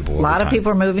valuable. A lot of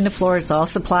people are moving to Florida. It's all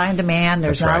supply and demand.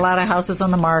 There's not a lot of houses on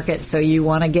the market, so you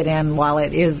want to get in while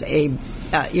it is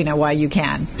while you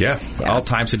can. Yeah, all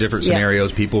types of different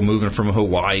scenarios. People moving from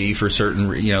Hawaii for certain,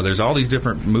 there's all these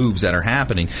different moves that are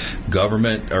happening.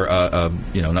 Government or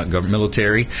not government,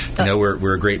 military.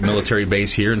 We're a great military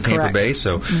base here in Tampa Bay.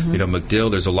 So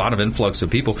MacDill, there's a lot of influx of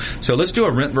people. So let's do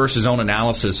a rent versus own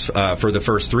analysis for the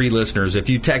first 3 listeners. If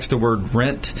you text the word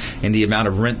rent and the amount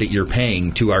of rent that you're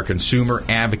paying to our Consumer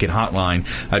Advocate Hotline,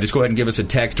 just go ahead and give us a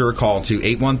text or a call to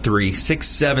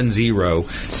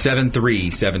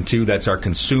 813-670-7372. That's our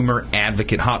Consumer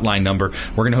Advocate Hotline number.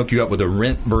 We're going to hook you up with a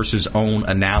rent versus own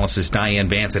analysis. Diane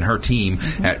Vance and her team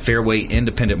at Fairway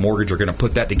Independent Mortgage are going to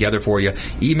put that together for you.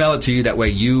 Email it to you. That way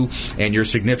you and your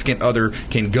significant other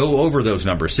can go over those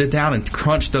numbers. Sit down and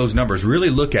crunch those numbers.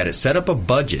 Really look at it. Set up a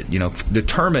budget.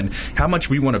 Determine how much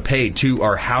we want to pay to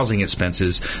our housing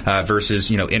expenses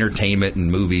versus, entertainment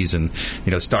and movies. And,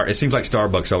 it seems like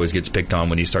Starbucks always gets picked on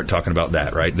when you start talking about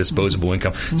that, right? Disposable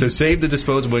income. So save the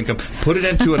disposable income. Put it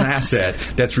into an asset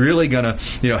that's really going to,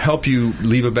 help you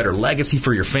leave a better legacy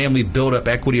for your family, build up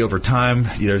equity over time.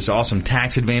 There's awesome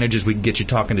tax advantages. We can get you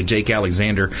talking to Jake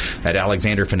Alexander at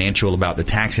Alexander Financial about the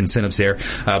tax incentives there.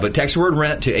 But text the word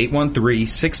rent to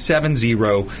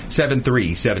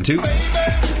 813-670-7372.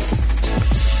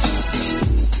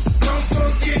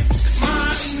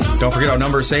 Don't forget our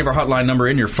number. Save our hotline number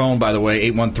in your phone, by the way,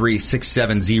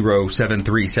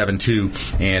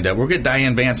 813-670-7372. And we'll get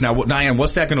Diane Vance. Now, Diane,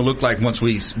 what's that going to look like once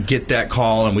we get that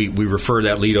call and we refer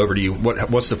that lead over to you?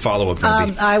 What's the follow-up going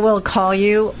to be? I will call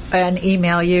you and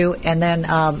email you, and then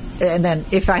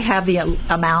if I have the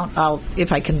amount,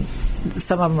 if I can.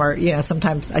 Some of them are,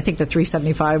 sometimes I think the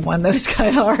 375 one, those kind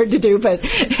of hard to do, but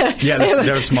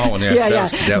they're a small one. We'll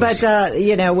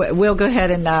go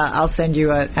ahead and I'll send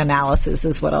you an analysis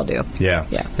is what I'll do. Yeah,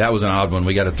 that was an odd one.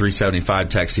 We got a 375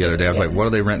 text the other day. I was like, what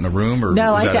are they renting a room or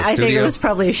no? I think it was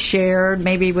probably shared,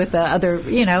 maybe with the other.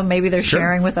 Maybe they're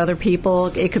sharing with other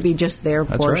people. It could be just their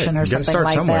portion or something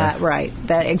like somewhere. That. Right.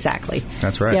 That exactly.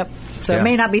 That's right. Yep. So it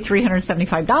may not be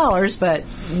 $375, but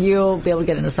you'll be able to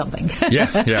get into something.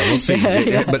 We'll see.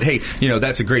 But hey,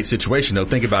 that's a great situation though.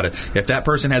 Think about it. If that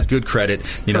person has good credit,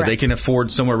 they can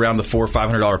afford somewhere around the $400 or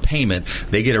 $500 payment.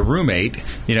 They get a roommate,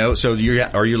 so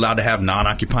are you allowed to have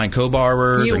non-occupying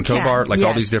co-borrowers and co-borrower,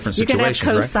 all these different situations? You can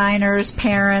have co-signers,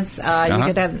 parents. You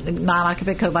could have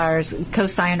non-occupant co-borrowers,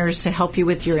 co-signers to help you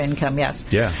with your income. Yes.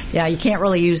 Yeah. Yeah. You can't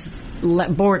really use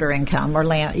border income or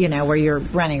land, where you're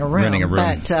renting a room.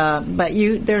 But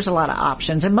there's a lot of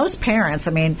options. And most parents,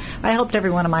 I hoped every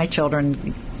one of my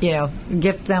children,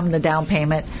 gift them the down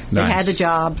payment. They Nice. had a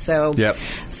job, so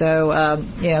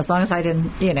as long as I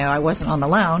didn't, I wasn't on the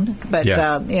loan, but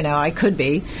I could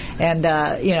be, and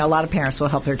a lot of parents will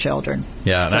help their children.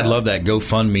 Yeah, and So- I love that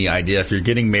GoFundMe idea. If you're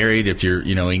getting married, if you're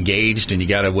engaged, and you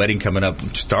got a wedding coming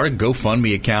up, start a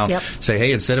GoFundMe account. Yep. Say,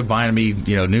 hey, instead of buying me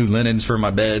new linens for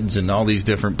my beds and all these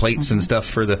different plates and stuff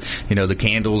for the the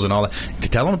candles and all that,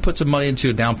 tell them to put some money into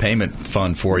a down payment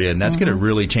fund for you, and that's going to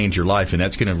really change your life, and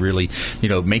that's going to really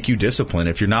make you disciplined.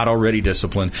 If you're not already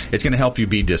disciplined, it's going to help you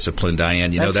be disciplined,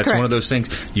 Diane. That's correct. one of those things.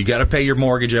 You got to pay your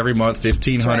mortgage every month,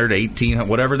 $1,500, $1,800,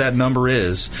 whatever that number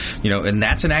is, and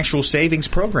that's an actual savings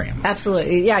program.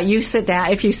 Absolutely. Yeah, you sit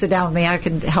down. If you sit down with me, I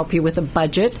can help you with a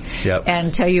budget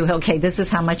and tell you, okay, this is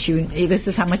how much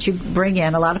you bring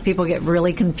in. A lot of people get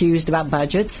really confused about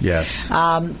budgets. Yes.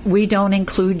 We don't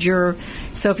include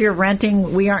so if you're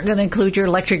renting, we aren't going to include your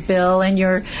electric bill and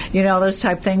your, those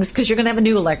type things, because you're going to have a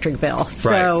new electric bill. Right.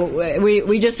 So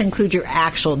we just include your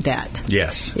actual debt.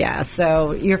 Yes. Yeah.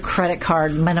 So your credit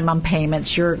card minimum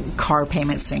payments, your car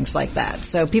payments, things like that.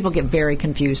 So people get very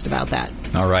confused about that.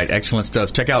 All right. Excellent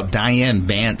stuff. Check out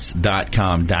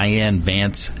DianeVance.com.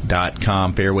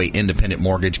 DianeVance.com. Fairway Independent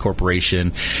Mortgage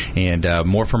Corporation. And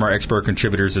more from our expert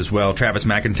contributors as well. Travis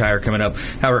McIntyre coming up.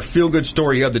 Our feel-good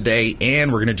story of the day.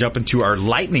 And we're going to jump into our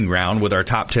lightning round with our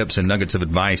top tips and nuggets of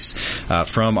advice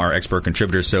from our expert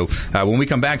contributors. So when we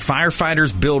come back,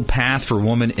 firefighters build path for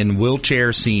woman in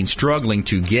wheelchair seen struggling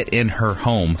to get in her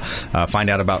home.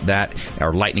 Find out about that,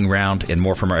 our lightning round, and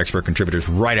more from our expert contributors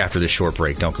right after this short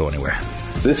break. Don't go anywhere.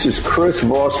 This is Chris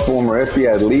Voss, former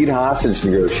FBI lead hostage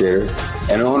negotiator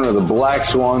and owner of the Black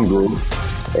Swan Group,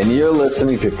 and you're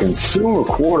listening to Consumer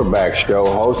Quarterback Show,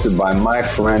 hosted by my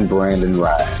friend Brandon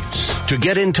Rhymes. To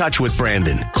get in touch with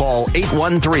Brandon, call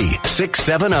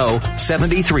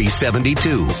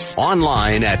 813-670-7372.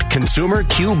 Online at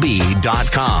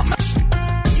consumerqb.com.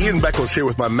 Ian Beckles here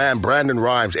with my man, Brandon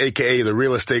Rhymes, a.k.a. the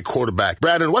real estate quarterback.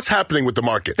 Brandon, what's happening with the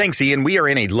market? Thanks, Ian. We are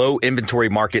in a low inventory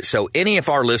market, so any of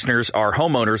our listeners are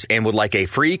homeowners and would like a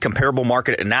free comparable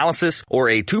market analysis or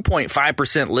a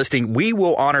 2.5% listing, we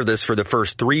will honor this for the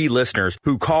first 3 listeners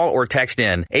who call or text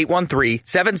in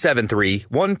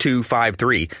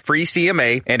 813-773-1253. Free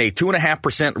CMA and a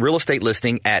 2.5% real estate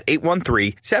listing at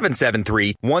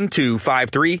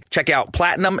 813-773-1253. Check out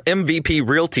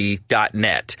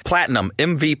PlatinumMVPRealty.net.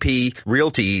 PlatinumMVPRealty.net.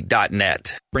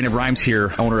 Brandon Rhymes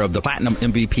here, owner of the Platinum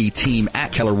MVP team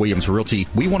at Keller Williams Realty.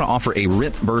 We want to offer a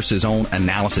rent versus own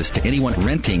analysis to anyone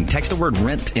renting. Text the word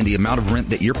rent and the amount of rent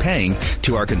that you're paying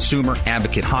to our consumer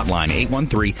advocate hotline,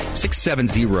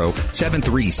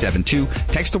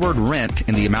 813-670-7372. Text the word rent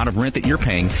and the amount of rent that you're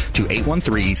paying to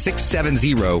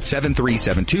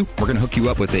 813-670-7372. We're going to hook you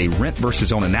up with a rent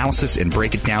versus own analysis and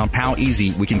break it down how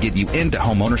easy we can get you into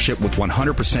home ownership with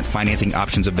 100% financing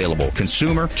options available.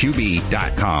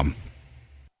 ConsumerQB.com.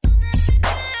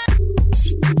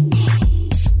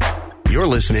 You're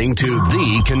listening to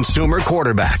the Consumer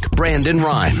Quarterback, Brandon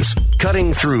Rhymes,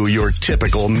 cutting through your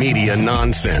typical media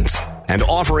nonsense and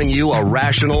offering you a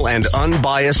rational and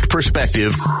unbiased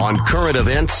perspective on current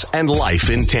events and life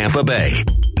in Tampa Bay.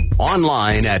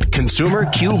 Online at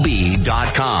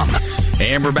consumerqb.com.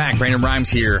 And we're back. Brandon Rhymes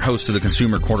here, host of the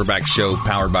Consumer Quarterback Show,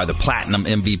 powered by the Platinum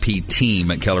MVP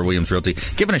team at Keller Williams Realty.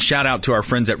 Giving a shout out to our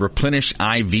friends at Replenish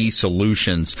IV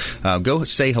Solutions. Go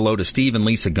say hello to Steve and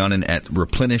Lisa Gunnan at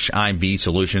Replenish IV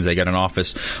Solutions. They got an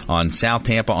office on South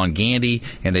Tampa on Gandy,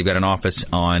 and they've got an office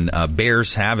on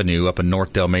Bears Avenue up in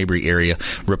North Del Mabry area.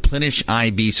 Replenish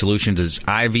IV Solutions is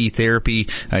IV therapy.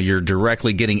 You're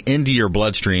directly getting into your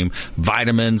bloodstream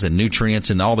vitamins and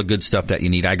nutrients and all the good stuff that you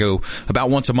need. I go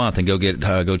about once a month and go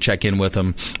check in with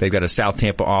them. They've got a South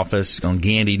Tampa office on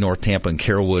Gandy, North Tampa, and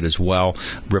Carrollwood as well.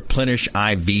 Replenish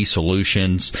IV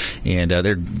Solutions, and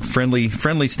they're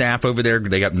friendly staff over there.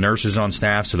 They got nurses on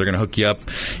staff, so they're going to hook you up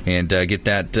and get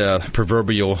that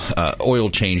proverbial oil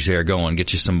change there going,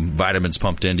 get you some vitamins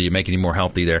pumped into you, making you more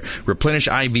healthy there. Replenish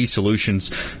IV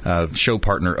Solutions, show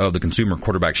partner of the Consumer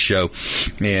Quarterback Show.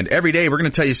 And every day we're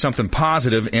going to tell you something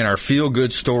positive in our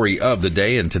feel-good story of the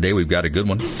day, and today we've got a good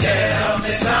one. Tell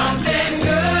me something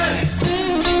good.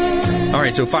 All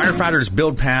right, so firefighters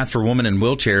build path for woman in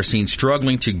wheelchair seen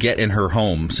struggling to get in her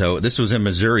home. So this was in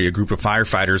Missouri. A group of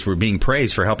firefighters were being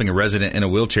praised for helping a resident in a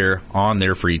wheelchair on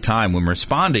their free time. When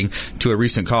responding to a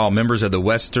recent call, members of the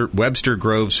Webster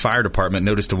Groves Fire Department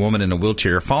noticed a woman in a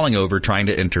wheelchair falling over trying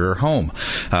to enter her home.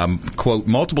 Quote,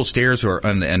 multiple stairs or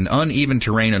an uneven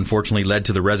terrain unfortunately led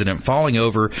to the resident falling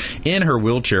over in her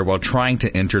wheelchair while trying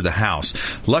to enter the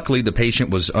house. Luckily, the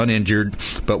patient was uninjured,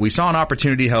 but we saw an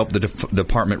opportunity to help, the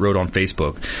department wrote on Facebook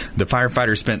Facebook. The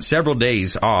firefighter spent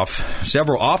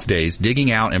several off days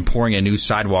digging out and pouring a new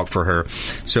sidewalk for her.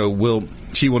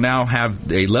 She will now have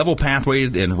a level pathway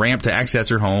and ramp to access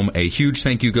her home. A huge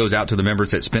thank you goes out to the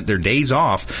members that spent their days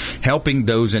off helping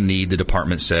those in need, the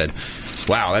department said.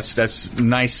 Wow, that's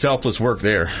nice, selfless work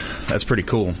there. That's pretty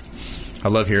cool. I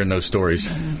love hearing those stories,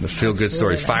 the feel-good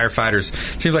stories. Nice. Firefighters,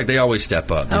 seems like they always step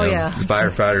up. Yeah. The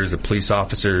firefighters, the police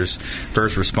officers,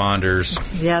 first responders.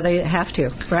 Yeah, they have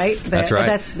to, right? That's right.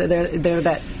 They're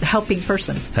that helping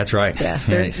person. That's right. Yeah,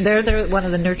 they're one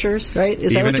of the nurturers, right?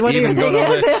 Is that what you're thinking?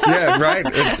 Yeah, right.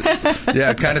 It's,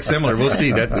 kind of similar. We'll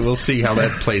see that. We'll see how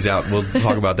that plays out. We'll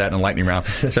talk about that in the lightning round.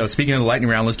 So speaking of the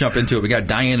lightning round, let's jump into it. We got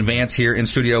Diane Vance here in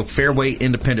studio, Fairway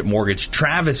Independent Mortgage,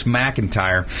 Travis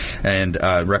McIntyre, and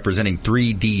representing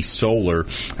 3D Solar.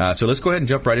 So let's go ahead and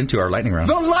jump right into our lightning round.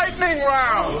 The lightning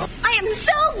round! I am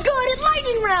so good at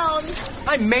lightning rounds!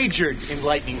 I majored in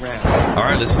lightning round. All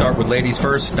right, let's start with ladies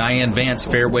first. Diane Vance,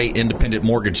 Fairway Independent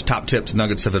Mortgage. Top tips,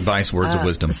 nuggets of advice, words of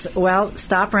wisdom. Well,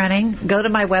 stop running. Go to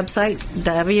my website,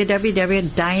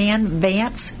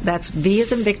 www.dianevance, that's V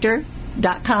as in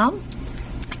Victor.com.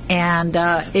 And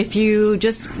if you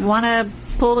just want to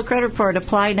pull the credit report,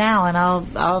 apply now, and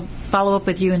I'll follow up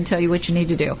with you and tell you what you need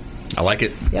to do. I like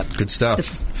it. Yep. Good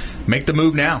stuff. Make the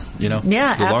move now. Yeah,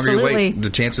 the longer absolutely. you wait, the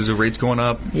chances of rates going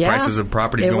up, prices of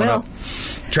properties going up.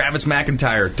 Travis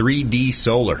McIntyre, 3D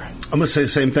Solar. I'm going to say the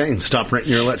same thing. Stop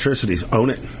renting your electricity. Own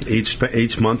it.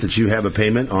 Each month that you have a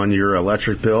payment on your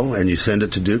electric bill and you send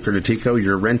it to Duke or to Tico,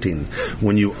 you're renting.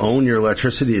 When you own your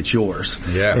electricity, it's yours.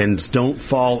 Yeah. And don't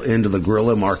fall into the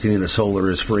guerrilla marketing that solar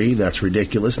is free. That's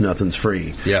ridiculous. Nothing's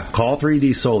free. Yeah. Call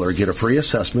 3D Solar. Get a free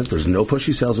assessment. There's no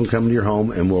pushy salesman coming to your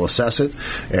home, and we'll assess it,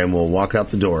 and we'll walk out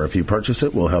the door. If you purchase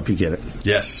it, we'll help you get it.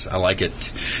 Yes, I like it.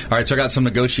 All right, so I got some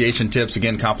negotiation tips.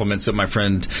 Again, compliments of my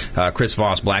friend Chris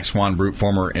Voss, Black Swan Group,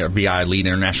 former BI lead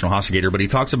international hostigator. But he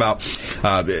talks about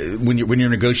when you're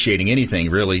negotiating anything,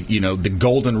 really, the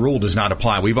golden rule does not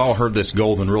apply. We've all heard this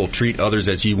golden rule: treat others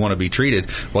as you want to be treated.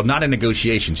 Well, not in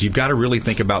negotiations. You've got to really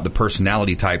think about the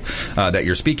personality type that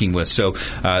you're speaking with. So,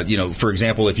 for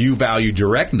example, if you value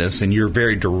directness and you're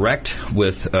very direct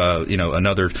with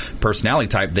another personality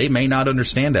type, they may not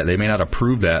understand that. They may not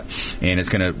approve that, and it's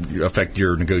going to affect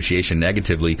your negotiation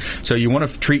negatively. So you want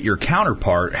to treat your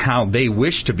counterpart how they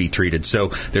wish to be treated. So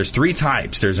there's three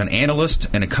types. There's an analyst,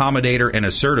 an accommodator, and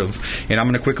assertive. And I'm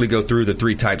going to quickly go through the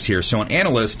three types here. So an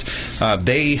analyst, how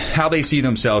they see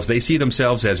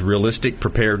themselves as realistic,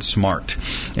 prepared, smart.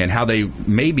 And how they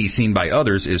may be seen by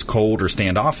others is cold or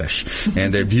standoffish.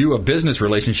 And their view of business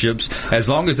relationships, as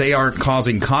long as they aren't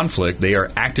causing conflict, they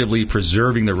are actively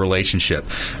preserving the relationship.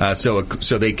 So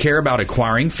they care about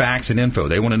acquiring facts and info.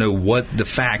 They want to know what the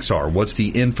facts are. What's the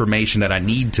information that I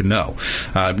need to know?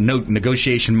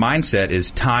 Negotiation mindset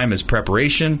is time is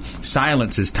preparation.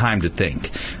 Silence is time to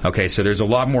think. Okay, so there's a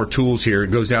lot more tools here.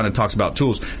 It goes down and talks about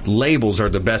tools. Labels are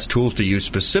the best tools to use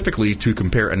specifically to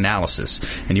compare analysis.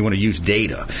 And you want to use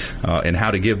data and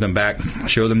how to give them back.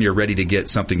 Show them you're ready to get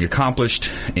something accomplished.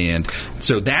 And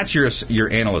so that's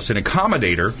your analyst. An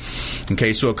accommodator.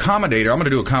 Okay, so accommodator, I'm going to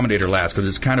do accommodator last because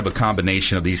it's kind of a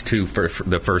combination of these two, for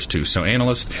the first two. So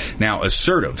analyst. Now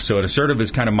assertive. So an assertive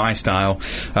is kind of my style.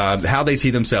 How they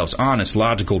see themselves: honest,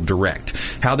 logical, direct.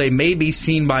 How they may be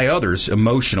seen by others: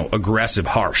 emotional, aggressive,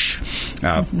 harsh.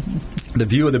 The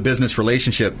view of the business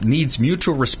relationship needs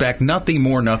mutual respect, nothing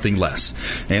more, nothing less.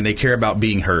 And they care about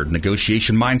being heard.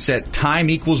 Negotiation mindset: time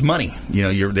equals money.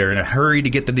 They're in a hurry to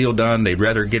get the deal done. They'd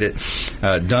rather get it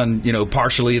done,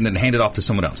 partially and then hand it off to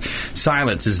someone else.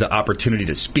 Silence is the opportunity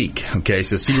to speak. Okay,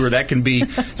 so see where that can be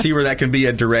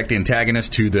a direct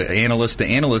antagonist to the analyst. The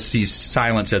analyst sees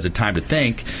silence as a time to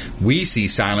think. We see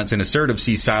silence, and assertive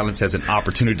sees silence as an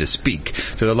opportunity to speak.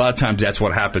 So a lot of times that's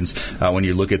what happens when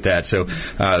you look at that. So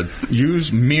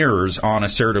use mirrors on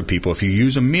assertive people. If you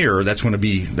use a mirror, that's going to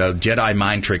be the Jedi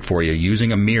mind trick for you.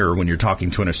 Using a mirror when you're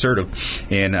talking to an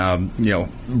assertive, and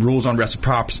rules on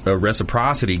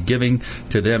reciprocity, giving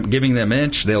them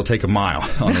inch, they'll take a mile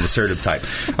on an assertive type.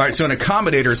 All right, so an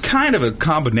accommodator is kind of a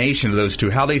combination of those two.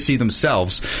 How they see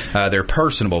themselves: they're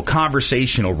personable,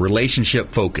 conversational, relationship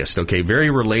focused. Okay,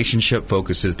 very relationship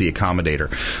focused is the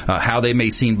accommodator. How they may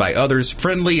be seen by others: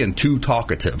 friendly and too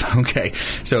talkative. Okay,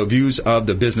 so views of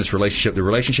the business relationship relationship. The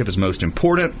relationship is most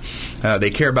important. They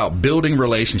care about building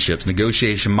relationships,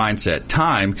 negotiation mindset.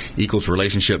 Time equals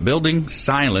relationship building.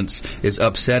 Silence is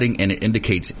upsetting, and it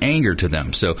indicates anger to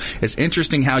them. So it's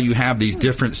interesting how you have these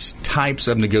different types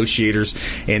of negotiators,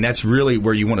 and that's really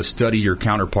where you want to study your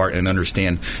counterpart and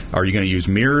understand, are you going to use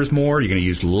mirrors more? Are you going to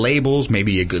use labels,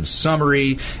 maybe a good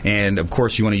summary? And, of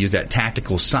course, you want to use that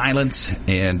tactical silence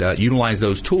and utilize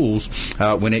those tools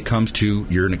when it comes to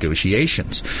your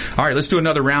negotiations. All right, let's do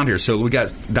another round here. So we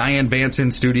got Diane Vance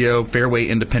in studio, Fairway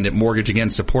Independent Mortgage, again,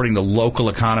 supporting the local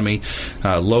economy,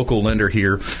 local lender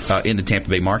here in the Tampa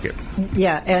Bay market.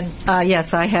 Yeah, and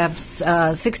yes, I have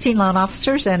 16 loan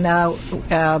officers and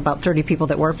about 30 people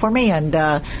that work for me, and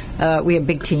we have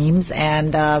big teams,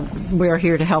 and we're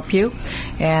here to help you.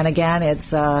 And again,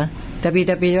 it's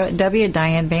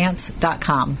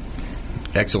www.dianevance.com.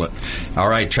 Excellent. All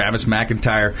right, Travis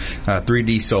McIntyre,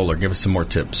 3D Solar. Give us some more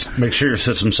tips. Make sure your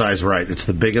system's sized right. It's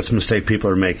the biggest mistake people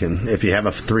are making. If you have a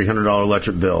 $300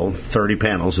 electric bill, 30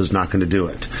 panels is not going to do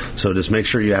it. So just make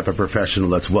sure you have a professional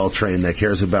that's well-trained, that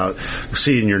cares about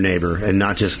seeing your neighbor and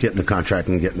not just getting the contract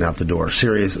and getting out the door.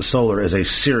 Solar is a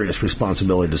serious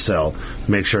responsibility to sell.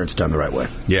 Make sure it's done the right way.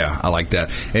 Yeah, I like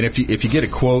that. And if you get a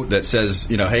quote that says,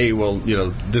 hey, well,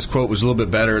 this quote was a little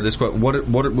bit better, this quote, what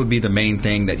would be the main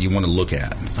thing that you want to look at?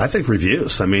 I think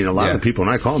reviews. I mean, a lot of the people,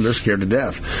 when I call them, they're scared to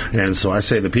death. And so I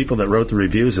say the people that wrote the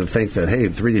reviews and think that, hey,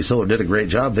 3D Solar did a great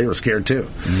job, they were scared too.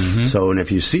 Mm-hmm. So, and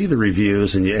if you see the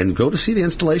reviews and go to see the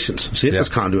installations, see if there's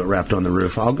conduit wrapped on the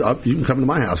roof. You can come to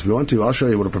my house if you want to. I'll show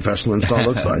you what a professional install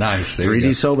looks like. Nice.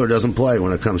 3D Solar doesn't play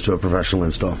when it comes to a professional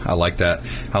install. I like that.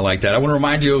 I want to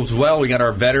remind you as well, we got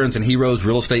our Veterans and Heroes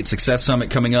Real Estate Success Summit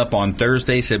coming up on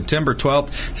Thursday, September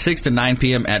 12th, 6 to 9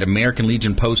 p.m. at American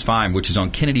Legion Post 5, which is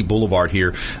on Kennedy Boulevard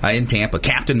here in Tampa.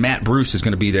 Captain Matt Bruce is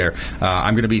going to be there.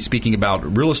 I'm going to be speaking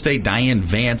about real estate. Diane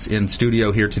Vance in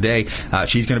studio here today.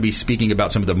 She's going to be speaking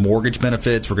about some of the mortgage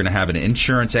benefits. We're going to have an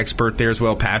insurance expert there as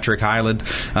well, Patrick Highland,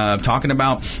 talking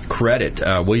about credit.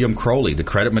 William Crowley, the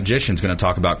credit magician, is going to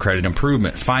talk about credit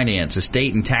improvement, finance,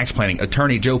 estate and tax planning.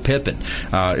 Attorney Joe Pippin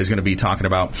is going to be talking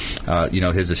about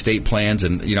his estate plans.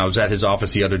 And I was at his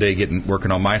office the other day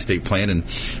working on my estate plan, and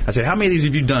I said, how many of these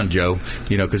have you done, Joe?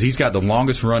 Because he's got the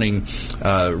longest running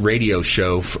radio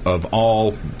show of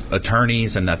all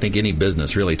attorneys and I think any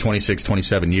business, really, 26,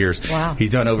 27 years. Wow.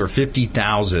 He's done over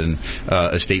 50,000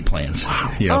 estate plans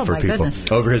for people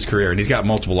over his career. And he's got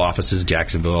multiple offices,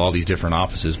 Jacksonville, all these different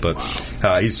offices. But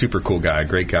he's a super cool guy,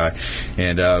 great guy.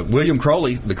 And William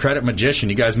Crowley, the credit magician,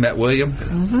 you guys met William?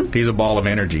 Mm-hmm. He's a ball of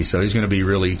energy. So he's going to be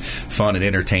really fun and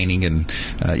entertaining. And,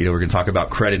 we're going to talk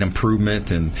about credit improvement.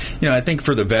 And, I think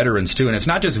for the veterans, too. And it's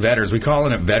not just veterans. We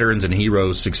call it Veterans and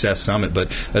Heroes Success Summit.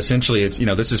 But essentially, it's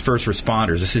this is first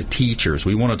responders, this is teachers.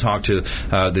 We want to talk to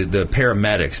the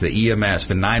paramedics, the EMS,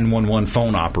 the 911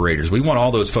 phone operators. We want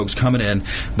all those folks coming in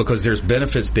because there's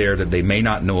benefits there that they may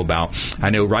not know about. I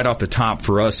know right off the top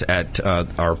for us at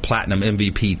our Platinum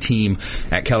MVP team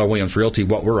at Keller Williams Realty,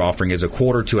 what we're offering is a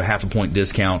quarter to a half a point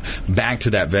discount back to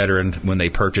that veteran when they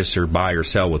purchase or buy or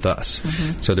sell with us.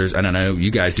 Mm-hmm. So and I know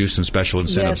you guys do some special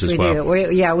incentives as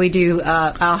well. We do.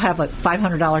 I'll have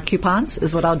 $500 coupons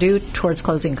is what I'll do towards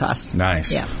closing costs.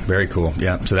 Nice. Yeah. Very cool.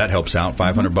 Yeah. So that helps out.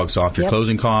 $500 off your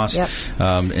closing costs. Yep.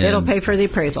 It'll pay for the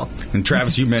appraisal. And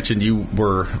Travis, you mentioned you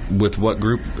were with what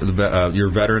group? Your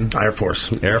veteran? Air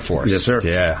Force. Air Force. Yes, sir.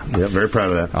 Yeah. Yep. Very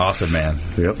proud of that. Awesome, man.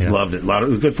 Yep. Yeah. Loved it. It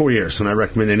was a good 4 years, and I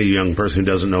recommend any young person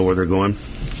who doesn't know where they're going,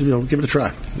 give it a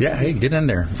try. Yeah. Hey, get in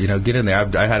there. Get in there.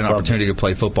 I had an opportunity to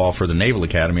play football for the Naval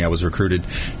Academy. I was recruited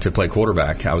to play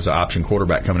quarterback. I was an option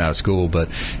quarterback coming out of school, but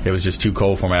it was just too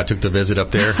cold for me. I took the visit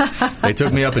up there. They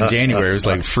took me up in January. It was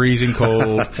like freezing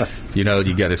cold. You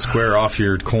got to square off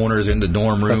your corners into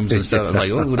dorm rooms and stuff. I was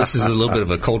like, oh, this is a little bit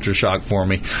of a culture shock for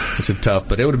me. It's tough,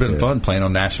 but it would have been fun playing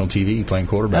on national TV, playing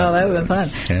quarterback. Oh, that would have been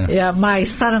fun. Yeah, my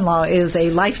son-in-law is a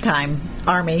lifetime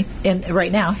Army, and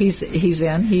right now he's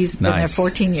in. He's been there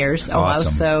 14 years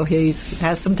almost, so he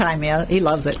has some time. Yeah, he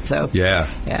loves it. So yeah.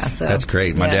 So that's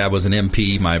great. My dad was an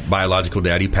MP. My biological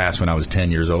dad, he passed when I was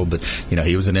 10 years old, but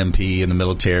he was an MP in the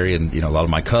military, and a lot of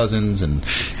my cousins and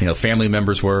family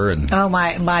members were. And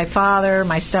my father,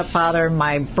 my stepfather,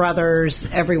 my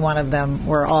brothers, every one of them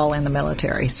were all in the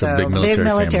military. So big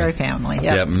military family. Yep.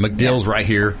 Yeah, McDill's right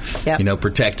here. Yep.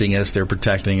 Protecting us. They're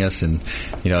protecting us, and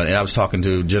and I was talking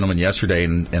to a gentleman yesterday,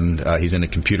 and he's into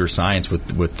computer science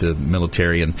with the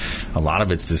military, and a lot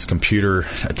of it's this computer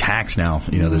attacks now.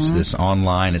 This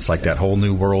online. It's like that whole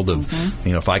new world of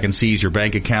if I can seize your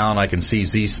bank account, I can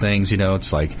seize these things.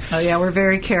 It's like we're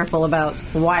very careful about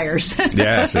wires.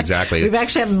 Yes, exactly. We've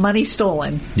actually had money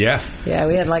stolen. Yeah. Yeah,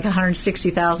 we had like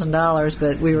 $160,000,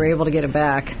 but we were able to get it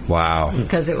back. Wow.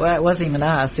 Because it wasn't even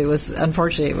us. It was,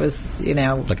 unfortunately, it was,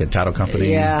 like a title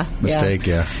company mistake.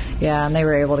 Yeah. Yeah, and they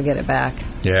were able to get it back.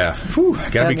 Yeah. Whew,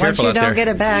 gotta be careful out there. Once you don't get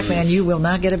it back, man, you will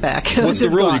not get it back. What's the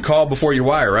rule? You call before you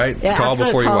wire, right? Yeah, call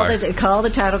before you wire. Call the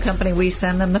title company. We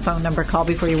send them the phone number. Call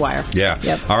before you wire. Yeah.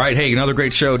 Yep. All right. Hey, another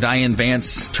great show. Diane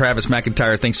Vance, Travis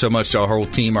McIntyre. Thanks so much to our whole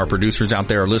team, our producers out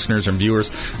there, our listeners and viewers.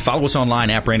 Follow us online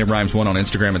at Brandon Rhymes 1 on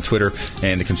Instagram and Twitter,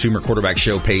 and the Consumer Quarterback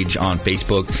Show page on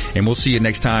Facebook. And we'll see you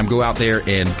next time. Go out there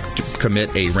and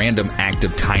commit a random act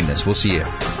of kindness. We'll see you.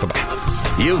 Bye-bye.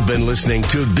 You've been listening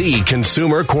to The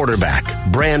Consumer Quarterback,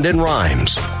 Brandon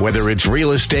Rhymes. Whether it's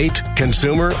real estate,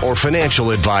 consumer, or financial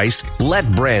advice,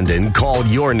 let Brandon call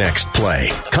your next play.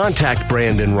 Contact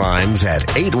Brandon Rhymes at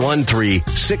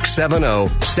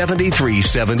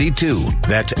 813-670-7372.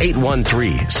 That's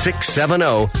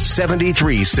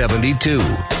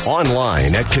 813-670-7372.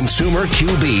 Online at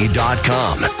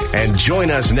consumerqb.com. And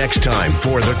join us next time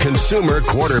for The Consumer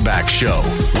Quarterback Show.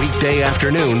 Weekday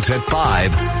afternoons at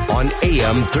 5 on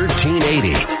AM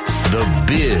 1380. The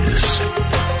Biz.